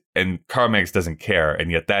intellect, and Carl Magnus doesn't care, and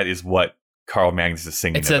yet that is what Carl Magnus is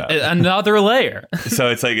singing about. It's another layer. So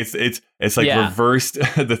it's like it's like reversed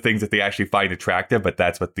the things that they actually find attractive, but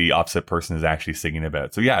that's what the opposite person is actually singing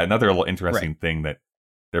about. So yeah, another little interesting thing that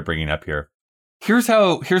they're bringing up here. Here's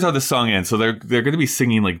how the song ends. So they're going to be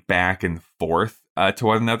singing like back and forth to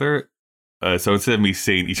one another. So instead of me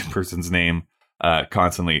saying each person's name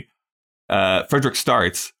constantly, Frederick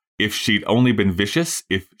starts, if she'd only been vicious,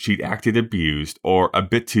 if she'd acted abused, or a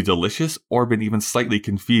bit too delicious, or been even slightly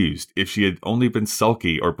confused, if she had only been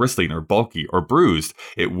sulky, or bristling, or bulky, or bruised,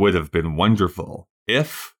 it would have been wonderful.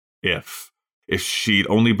 If she'd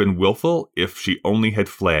only been willful, if she only had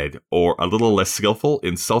fled, or a little less skillful,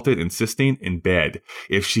 insulted, insisting, in bed,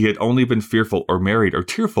 if she had only been fearful, or married, or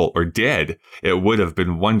tearful, or dead, it would have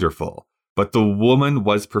been wonderful. But the woman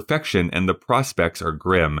was perfection, and the prospects are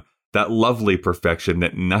grim, that lovely perfection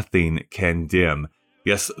that nothing can dim.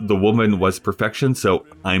 Yes, the woman was perfection, so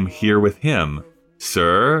I'm here with him.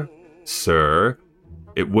 Sir,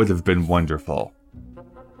 it would have been wonderful.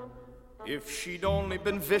 If she'd only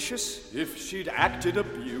been vicious, if she'd acted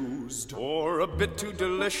abused, or a bit too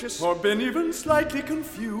delicious, or been even slightly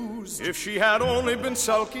confused, if she had only been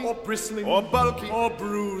sulky, or bristling, or bulky, or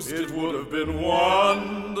bruised, it would have been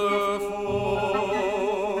wonderful.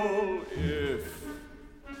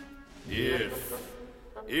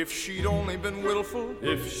 If she'd only been willful,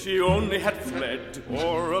 if she only had fled,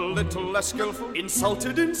 or a little less skillful,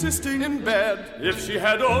 insulted, insisting, in bed, if she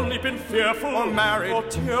had only been fearful, or married, or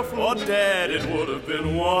tearful, or dead, it would have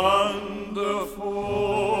been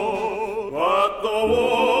wonderful. But the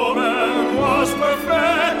woman was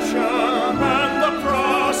perfection, and the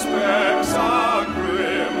prospects are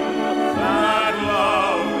grim, that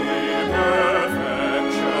lovely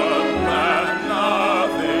perfection that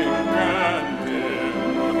nothing can dim.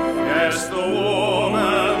 Yes, the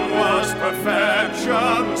woman was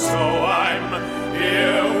perfection, so I'm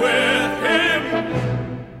here with him.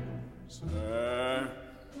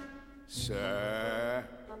 Sir,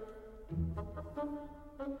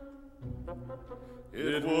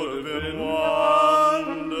 it would have been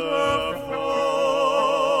wonderful.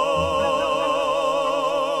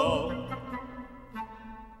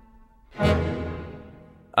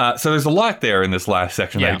 So there's a lot there in this last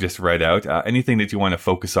section that I just read out. Anything that you want to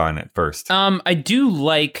focus on at first? I do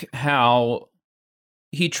like how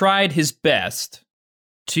he tried his best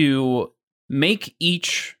to make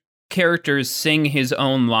each character sing his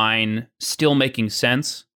own line, still making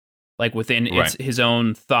sense, like within his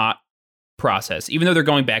own thought process, even though they're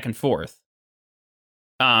going back and forth.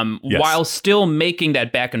 While still making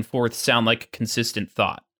that back and forth sound like a consistent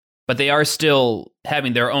thought. But they are still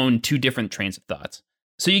having their own two different trains of thoughts.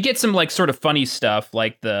 So you get some like sort of funny stuff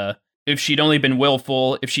like if she'd only been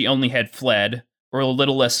willful, if she only had fled, or a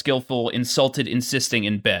little less skillful, insulted, insisting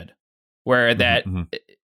in bed. Where that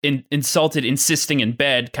insulted, insisting in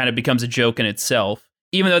bed kind of becomes a joke in itself.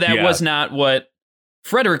 Even though that was not what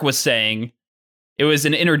Frederick was saying, it was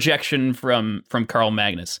an interjection from Carl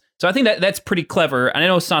Magnus. So I think that's pretty clever. And I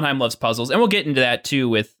know Sondheim loves puzzles, and we'll get into that too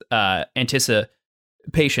with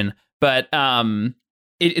anticipation. But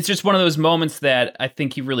it's just one of those moments that I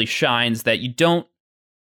think he really shines, that you don't,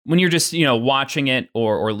 when you're just, watching it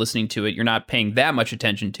or listening to it, you're not paying that much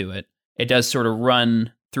attention to it. It does sort of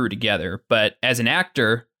run through together. But as an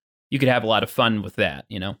actor, you could have a lot of fun with that,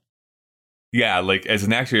 Yeah, like as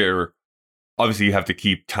an actor, obviously you have to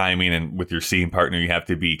keep timing, and with your scene partner, you have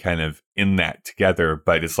to be kind of in that together.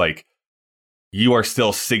 But it's like you are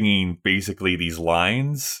still singing basically these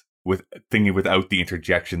lines without the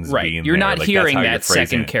interjections being You're there. not like, hearing that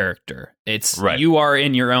second character. It's you are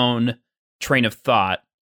in your own train of thought,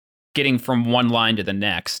 getting from one line to the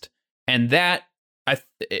next. And that,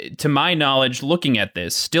 to my knowledge, looking at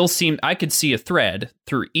this, still seemed, I could see a thread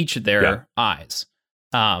through each of their eyes.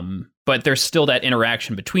 But there's still that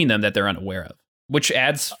interaction between them that they're unaware of, which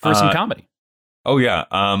adds for some comedy. Oh, yeah.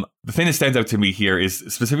 The thing that stands out to me here is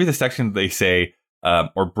specifically the section they say,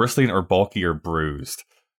 or bristling, or bulky, or bruised.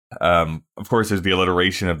 Of course, there's the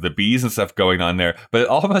alliteration of the B's and stuff going on there, but it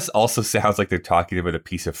almost also sounds like they're talking about a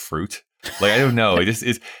piece of fruit. Like, I don't know. It just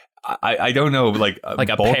is. I don't know. Like a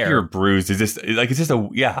bulky pear. Or bruised is just like, it's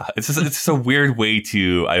just a weird way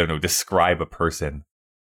to, I don't know, describe a person.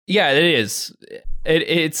 Yeah, it is.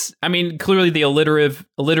 It's I mean, clearly the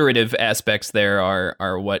alliterative aspects there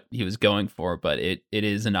are what he was going for, but it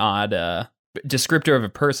is an odd descriptor of a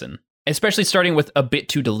person, especially starting with a bit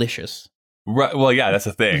too delicious. Right. Well, yeah, that's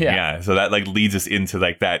the thing. Yeah. Yeah. So that like leads us into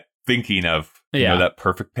like that thinking of you know, that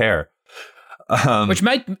perfect pair. Which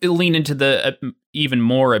might lean into the even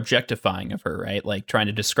more objectifying of her, right? Like trying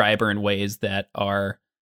to describe her in ways that are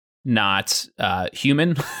not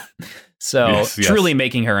human. So truly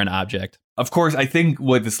making her an object. Of course, I think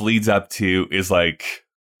what this leads up to is like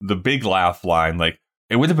the big laugh line. Like,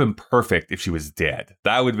 it would have been perfect if she was dead.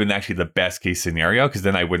 That would have been actually the best case scenario, because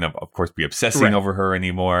then I wouldn't, of course, be obsessing over her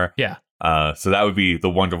anymore. Yeah. So that would be the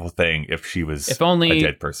wonderful thing if she was if only a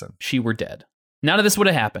dead person. She were dead. None of this would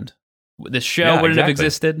have happened. This show wouldn't have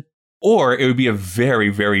existed. Or it would be a very,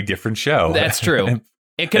 very different show. That's true.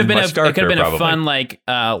 It could have been a fun like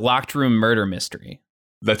locked room murder mystery.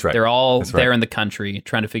 That's right. They're all there in the country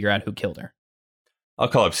trying to figure out who killed her. I'll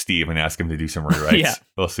call up Steve and ask him to do some rewrites. Yeah.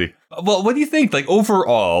 We'll see. Well, what do you think? Like,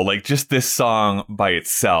 overall, like, just this song by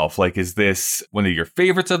itself, like, is this one of your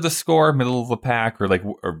favorites of the score, middle of the pack, or like,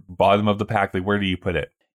 or bottom of the pack? Like, where do you put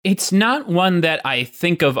it? It's not one that I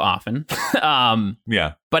think of often.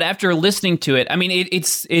 Yeah. But after listening to it, I mean, it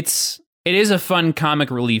is a fun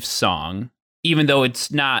comic relief song, even though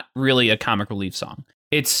it's not really a comic relief song.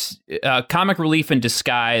 It's comic relief in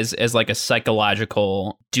disguise as like a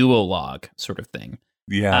psychological duologue sort of thing.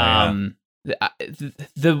 Yeah.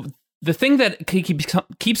 The thing that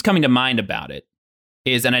keeps coming to mind about it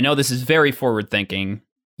is, and I know this is very forward thinking,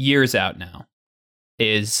 years out now,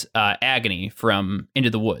 is Agony from Into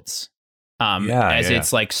the Woods.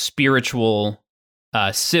 Its like spiritual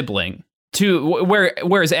sibling to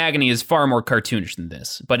whereas Agony is far more cartoonish than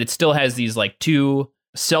this, but it still has these like two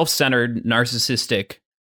self-centered, narcissistic,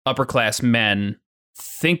 upper-class men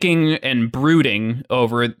thinking and brooding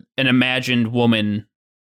over an imagined woman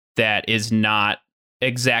that is not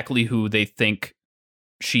exactly who they think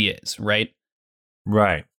she is, right?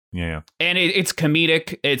 Right. Yeah. And it's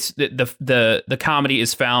comedic. It's the comedy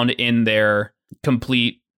is found in their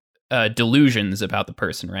complete delusions about the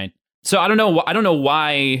person, right? So I don't know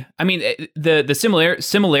why. I mean, the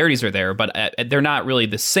similarities are there, but they're not really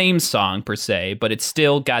the same song per se. But it's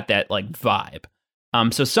still got that like vibe.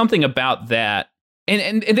 So something about that,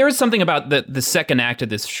 and there is something about the second act of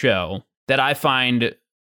this show that I find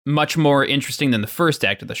much more interesting than the first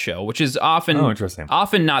act of the show, which is often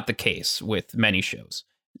not the case with many shows.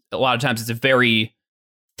 A lot of times it's a very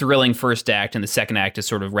thrilling first act, and the second act is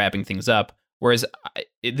sort of wrapping things up. Whereas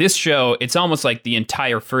this show, it's almost like the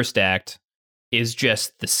entire first act is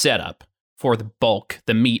just the setup for the bulk,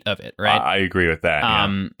 the meat of it, right? I agree with that.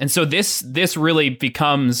 And so this really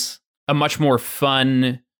becomes a much more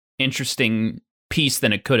fun, interesting piece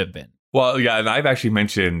than it could have been. Well, yeah, and I've actually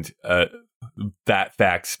mentioned that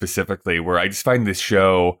fact specifically, where I just find this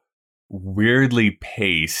show weirdly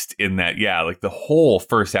paced in that, like the whole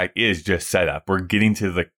first act is just set up. We're getting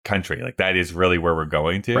to the country. Like that is really where we're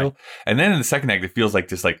going to. Right. And then in the second act, it feels like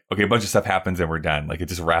just like, okay, a bunch of stuff happens and we're done. Like it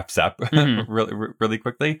just wraps up really, really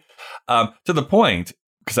quickly. To the point,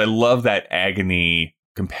 because I love that Agony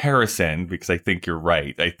comparison, because I think you're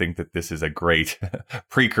right. I think that this is a great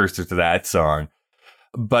precursor to that song.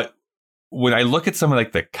 But when I look at some of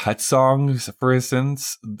like the cut songs, for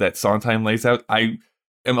instance, that Sondheim lays out, I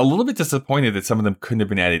am a little bit disappointed that some of them couldn't have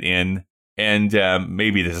been added in. And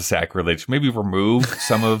maybe this is sacrilege. Maybe remove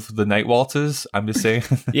some of the night waltzes. I'm just saying.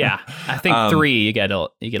 Yeah, I think 3 you get a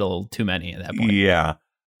little too many at that point. Yeah,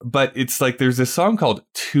 but it's like there's this song called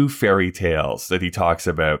Two Fairy Tales that he talks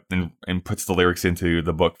about and puts the lyrics into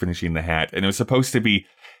the book Finishing the Hat. And it was supposed to be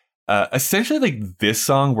essentially like this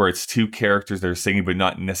song where it's two characters that are singing, but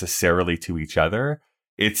not necessarily to each other.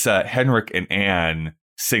 It's Henrik and Anne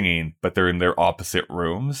singing, but they're in their opposite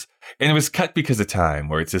rooms. And it was cut because of time,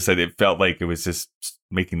 where it's just that it felt like it was just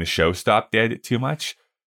making the show stop dead too much.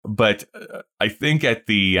 But I think at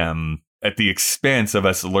the expense of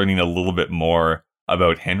us learning a little bit more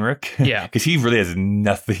about Henrik, because he really has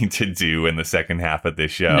nothing to do in the second half of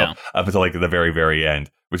this show up until like the very, very end,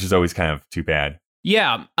 which is always kind of too bad.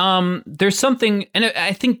 Yeah, there's something, and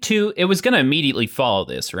I think too, it was going to immediately follow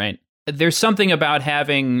this, right? There's something about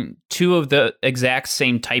having two of the exact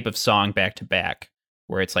same type of song back to back,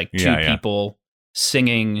 where it's like two people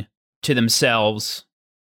singing to themselves,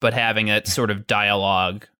 but having that sort of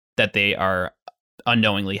dialogue that they are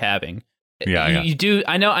unknowingly having. You do.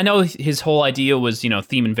 I know his whole idea was,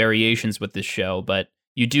 theme and variations with this show, but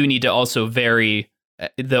you do need to also vary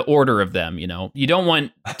the order of them. You don't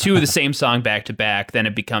want two of the same song back to back. Then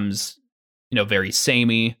it becomes, very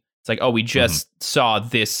samey. It's like, oh, we just saw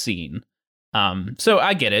this scene. So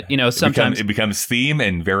I get it. Sometimes it becomes theme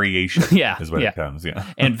and variation. Yeah, is what it comes. Yeah,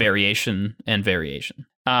 and variation.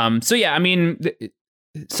 So yeah, I mean,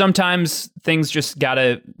 sometimes things just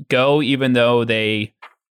gotta go, even though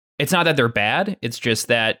it's not that they're bad. It's just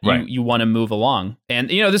that you want to move along. And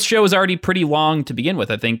this show is already pretty long to begin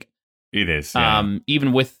with. I think it is. Yeah.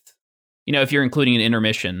 Even with if you're including an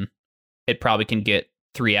intermission, it probably can get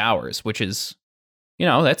 3 hours, which is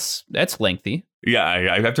that's lengthy. Yeah,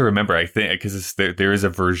 I have to remember. I think because there is a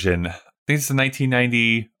version. I think it's the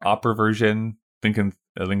 1990 opera version, Lincoln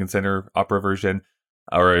Center opera version,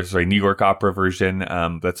 or sorry, New York opera version.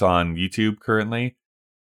 That's on YouTube currently.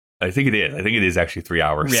 I think it is. I think it is actually 3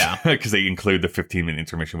 hours. Yeah, because they include the 15-minute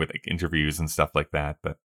intermission with like interviews and stuff like that.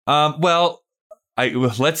 But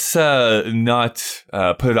let's not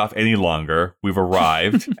put it off any longer. We've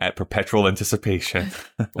arrived at perpetual anticipation.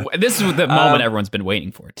 This is the moment everyone's been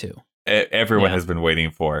waiting for, too. Everyone has been waiting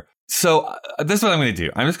for. So this is what I'm going to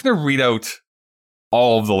do. I'm just going to read out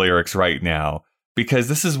all of the lyrics right now, because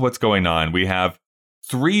this is what's going on. We have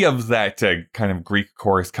 3 of that kind of Greek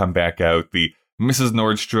chorus come back out. The Mrs.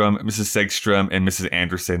 Nordstrom, Mrs. Segstrom, and Mrs.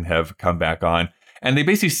 Anderson have come back on. And they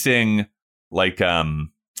basically sing like a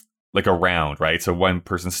round, right? So one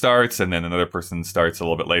person starts, and then another person starts a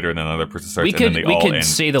little bit later, and then another person starts, and then they all end. We could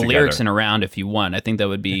say the lyrics in a round if you want. I think that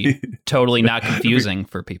would be totally not confusing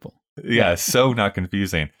for people. Yeah, so not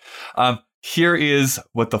confusing. Here is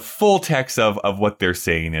what the full text of what they're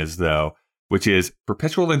saying is, though, which is: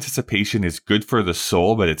 perpetual anticipation is good for the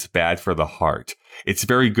soul, but it's bad for the heart. It's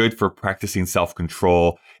very good for practicing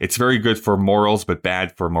self-control. It's very good for morals, but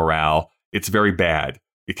bad for morale. It's very bad.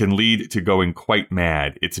 It can lead to going quite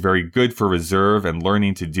mad. It's very good for reserve and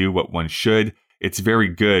learning to do what one should. It's very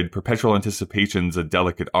good. Perpetual anticipation's a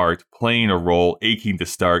delicate art, playing a role, aching to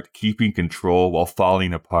start, keeping control while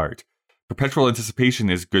falling apart. Perpetual anticipation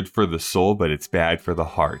is good for the soul, but it's bad for the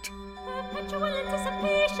heart. Perpetual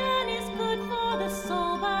anticipation is good for the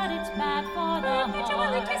soul, but it's bad for the heart. Perpetual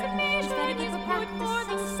anticipation is very good for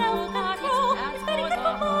practicing self-control. It's very good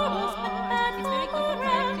for morals, but bad for morale. It's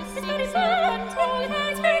very good for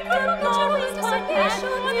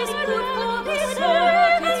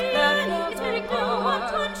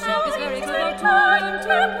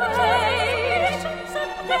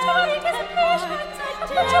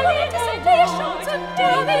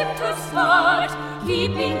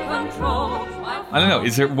I don't know.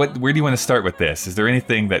 Is there where do you want to start with this? Is there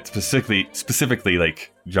anything that specifically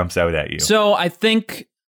like jumps out at you? So I think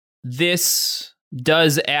this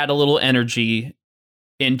does add a little energy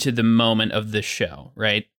into the moment of the show,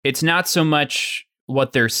 right? It's not so much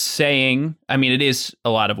what they're saying. I mean, it is a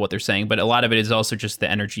lot of what they're saying, but a lot of it is also just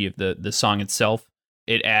the energy of the song itself.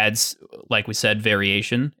 It adds, like we said,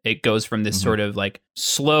 variation. It goes from this sort of like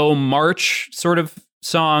slow march sort of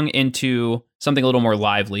song into something a little more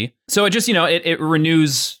lively. So it just, it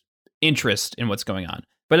renews interest in what's going on.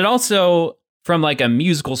 But it also, from like a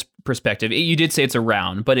musical perspective, you did say it's a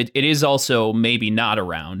round, but it is also maybe not a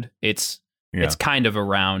round. It's kind of a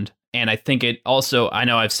round. And I think it also, I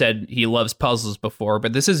know I've said he loves puzzles before,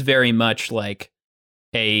 but this is very much like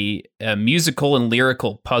a musical and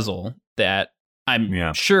lyrical puzzle that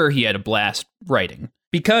I'm sure he had a blast writing.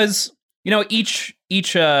 Because, each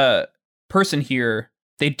person here,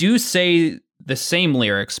 they do say the same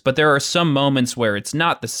lyrics, but there are some moments where it's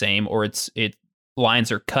not the same, or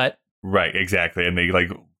lines are cut. Right, exactly. And they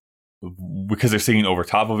because they're singing over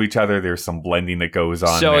top of each other, there's some blending that goes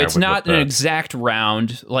on. So it's not an exact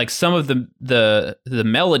round. Like some of the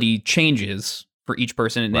melody changes for each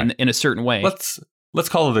person in a certain way. Let's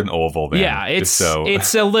call it an oval then. Yeah, it's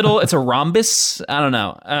a rhombus. I don't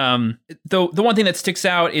know. The one thing that sticks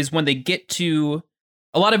out is when they get to,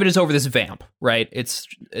 a lot of it is over this vamp, right? It's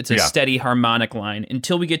a steady harmonic line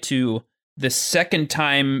until we get to the second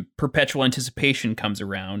time perpetual anticipation comes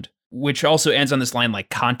around, which also ends on this line like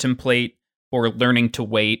contemplate or learning to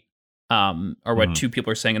wait, or what two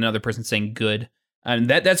people are saying, another person saying good. And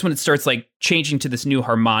that's when it starts like changing to this new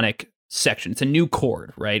harmonic section. It's a new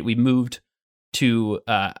chord, right? We moved to,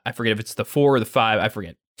 I forget if it's the 4 or the 5, I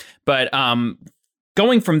forget. But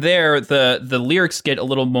going from there, the lyrics get a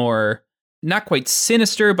little more, not quite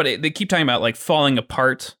sinister, but they keep talking about like falling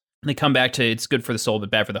apart. They come back to it's good for the soul, but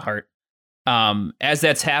bad for the heart. As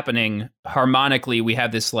that's happening, harmonically, we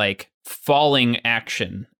have this like falling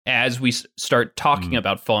action as we start talking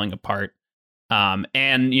about falling apart. And,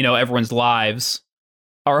 everyone's lives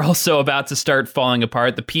are also about to start falling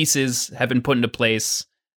apart. The pieces have been put into place.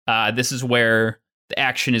 This is where the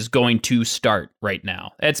action is going to start right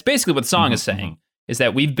now. It's basically what the song is saying, is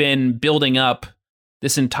that we've been building up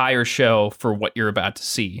this entire show for what you're about to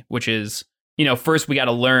see, which is, first we got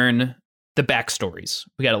to learn the backstories.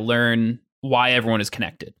 We got to learn why everyone is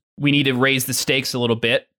connected. We need to raise the stakes a little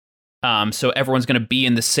bit. So everyone's going to be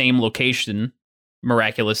in the same location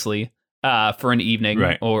miraculously for an evening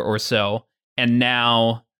or so. And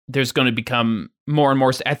now there's going to become more and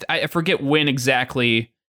more. I forget when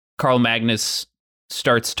exactly Carl Magnus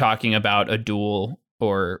starts talking about a duel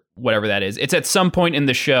or whatever that is. It's at some point in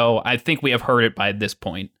the show. I think we have heard it by this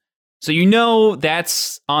point. So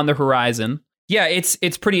that's on the horizon. Yeah,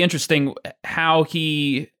 it's pretty interesting how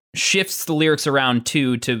he shifts the lyrics around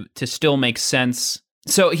too to still make sense.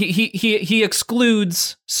 So he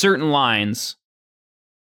excludes certain lines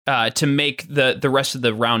to make the rest of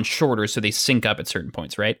the round shorter, so they sync up at certain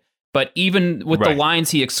points, right? But even with the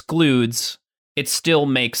lines he excludes, it still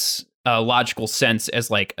makes logical sense as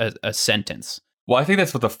like a sentence. Well, I think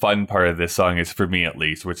that's what the fun part of this song is for me, at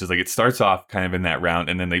least, which is like it starts off kind of in that round,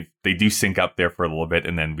 and then they do sync up there for a little bit,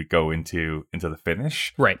 and then we go into the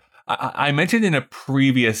finish. Right. I mentioned in a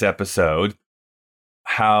previous episode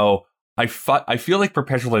how I feel like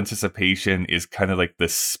Perpetual Anticipation is kind of like the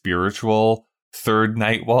spiritual third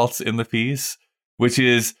night waltz in the piece, which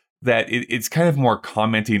is that it's kind of more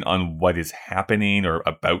commenting on what is happening or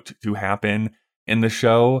about to happen in the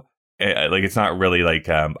show. Like it's not really like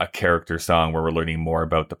a character song where we're learning more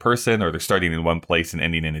about the person, or they're starting in one place and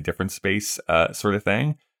ending in a different space, sort of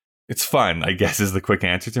thing. It's fun, I guess, is the quick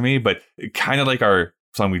answer to me. But kind of like our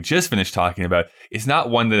song we just finished talking about, it's not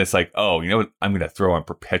one that it's like, oh, you know what, I'm going to throw on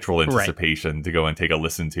Perpetual Anticipation to go and take a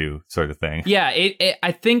listen to, sort of thing. Yeah,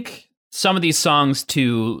 I think some of these songs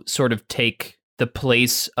to sort of take the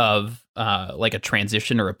place of like a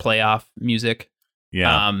transition or a playoff music.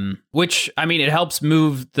 Yeah. Which, I mean, it helps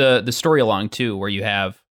move the story along too, where you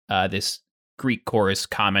have this Greek chorus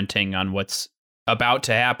commenting on what's about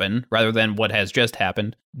to happen rather than what has just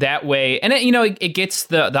happened. That way, and it gets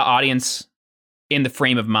the audience in the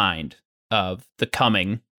frame of mind of the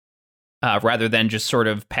coming, rather than just sort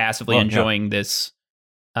of passively enjoying this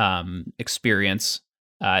experience.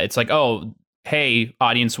 It's like, oh, hey,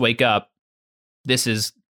 audience, wake up. This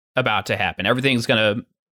is about to happen. Everything's gonna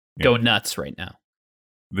go nuts right now.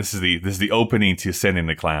 This is the opening to Sending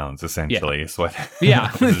the Clowns, essentially. Yeah. Is what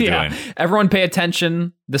this is doing. Everyone pay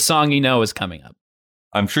attention. The song is coming up.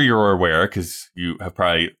 I'm sure you're aware because you have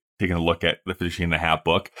probably taken a look at the Finishing the Hat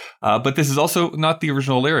book. But this is also not the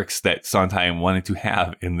original lyrics that Sondheim wanted to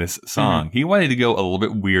have in this song. Mm-hmm. He wanted to go a little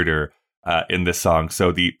bit weirder in this song.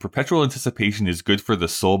 So the Perpetual Anticipation is good for the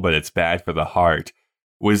soul, but it's bad for the heart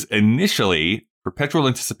was initially Perpetual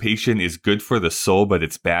Anticipation is good for the soul, but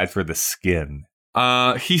it's bad for the skin.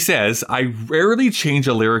 He says, I rarely change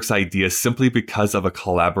a lyrics idea simply because of a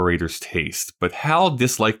collaborator's taste, but Hal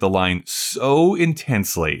disliked the line so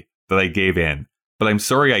intensely that I gave in. But I'm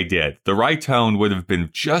sorry I did. The right tone would have been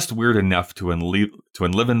just weird enough to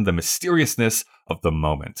enliven the mysteriousness of the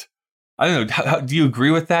moment. I don't know. Do you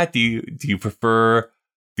agree with that? Do you prefer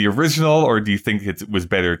the original, or do you think it was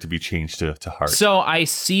better to be changed to heart? So I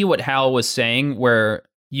see what Hal was saying, where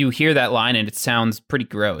you hear that line and it sounds pretty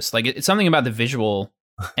gross. Like it's something about the visual.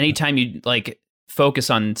 Anytime you like focus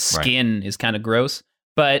on skin is kind of gross.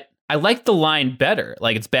 But I like the line better.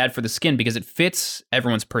 Like it's bad for the skin because it fits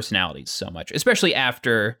everyone's personalities so much, especially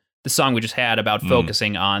after the song we just had about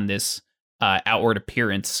focusing on this outward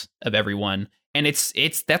appearance of everyone. And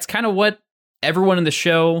that's kind of what everyone in the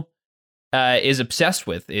show is obsessed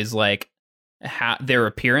with, is like how their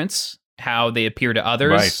appearance, how they appear to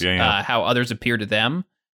others, how others appear to them.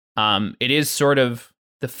 It is sort of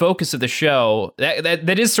the focus of the show.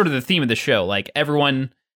 That is sort of the theme of the show. Like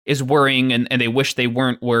everyone is worrying and they wish they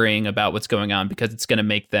weren't worrying about what's going on because it's going to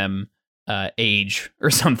make them age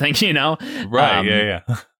or something, Right.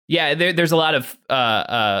 Yeah. There's a lot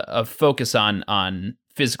of focus on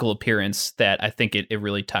physical appearance that I think it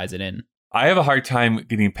really ties it in. I have a hard time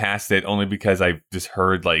getting past it only because I've just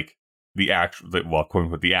heard like the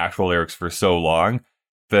actual lyrics for so long.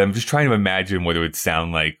 But I'm just trying to imagine what it would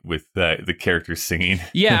sound like with the characters singing.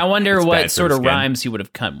 Yeah, I wonder what sort of rhymes he would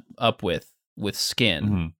have come up with skin.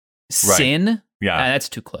 Mm-hmm. Sin? Right. Yeah. That's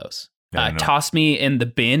too close. Toss me in the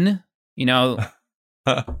bin,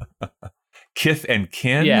 Kith and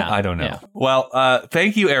kin? Yeah. I don't know. Yeah. Well,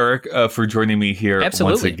 thank you, Eric, for joining me here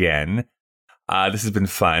once again. This has been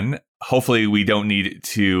fun. Hopefully we don't need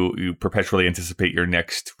to perpetually anticipate your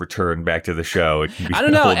next return back to the show. It can be I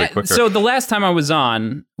don't know. A little bit quicker. So the last time I was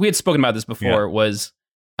on, we had spoken about this before, was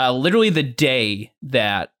literally the day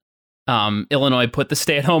that Illinois put the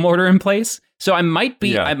stay-at-home order in place. So I might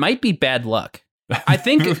be bad luck. I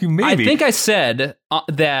think Maybe. I think I said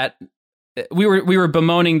that we were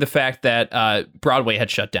bemoaning the fact that Broadway had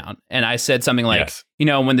shut down, and I said something like, Yes.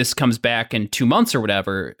 when this comes back in 2 months or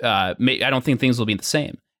whatever, I don't think things will be the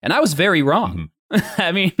same. And I was very wrong.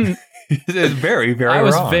 I mean, it's very, very wrong. I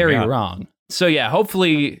was very wrong. So yeah,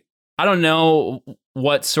 hopefully, I don't know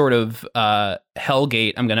what sort of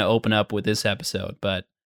hellgate I'm going to open up with this episode, but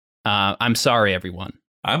I'm sorry, everyone.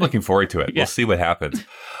 I'm looking forward to it. Yeah. We'll see what happens.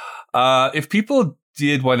 If people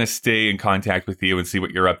did want to stay in contact with you and see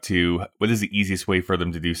what you're up to, what is the easiest way for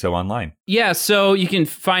them to do so online? Yeah, so you can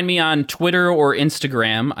find me on Twitter or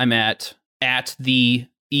Instagram. I'm at the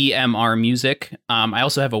EMR Music. I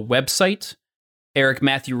also have a website,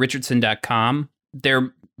 ericmatthewrichardson.com.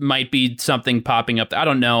 There might be something popping up. I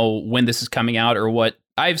don't know when this is coming out or what.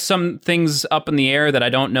 I have some things up in the air that I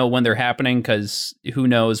don't know when they're happening, because who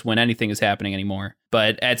knows when anything is happening anymore.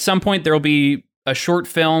 But at some point, there will be a short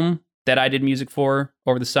film that I did music for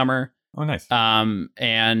over the summer. Oh, nice.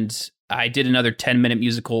 And I did another 10-minute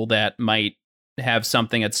musical that might have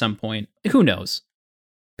something at some point. Who knows?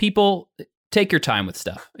 People, take your time with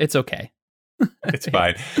stuff. It's okay. It's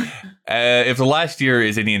fine. If the last year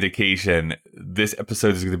is any indication, this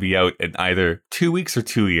episode is going to be out in either 2 weeks or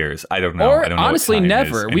 2 years. I don't know. Or I don't know honestly, what time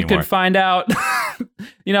never. is We anymore. could find out.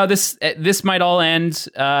 This might all end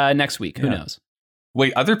next week. Who knows?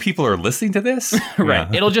 Wait, other people are listening to this? Right.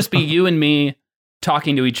 Yeah. It'll just be you and me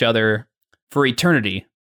talking to each other for eternity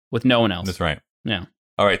with no one else. That's right. Yeah.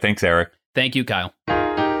 All right. Thanks, Eric. Thank you, Kyle.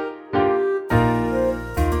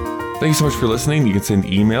 Thanks so much for listening. You can send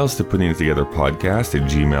emails to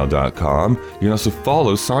puttingittogetherpodcast@gmail.com. You can also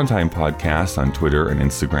follow Sondheim Podcast on Twitter and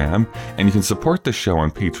Instagram. And you can support the show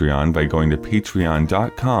on Patreon by going to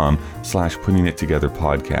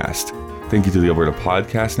patreon.com/puttingittogetherpodcast. Thank you to the Alberta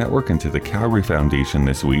Podcast Network and to the Calgary Foundation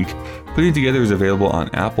this week. Putting It Together is available on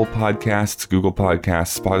Apple Podcasts, Google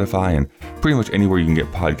Podcasts, Spotify, and pretty much anywhere you can get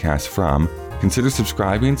podcasts from. Consider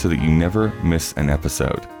subscribing so that you never miss an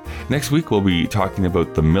episode. Next week, we'll be talking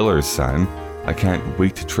about The Miller's Son. I can't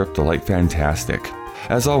wait to trip the light fantastic.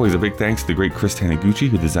 As always, a big thanks to the great Chris Taniguchi,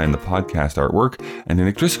 who designed the podcast artwork, and to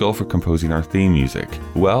Nick Driscoll for composing our theme music.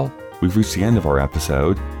 Well, we've reached the end of our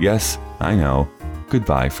episode. Yes, I know.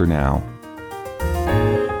 Goodbye for now.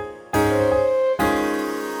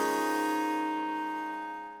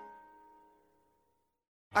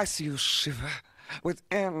 I see you shiver with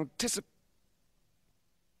anticipation.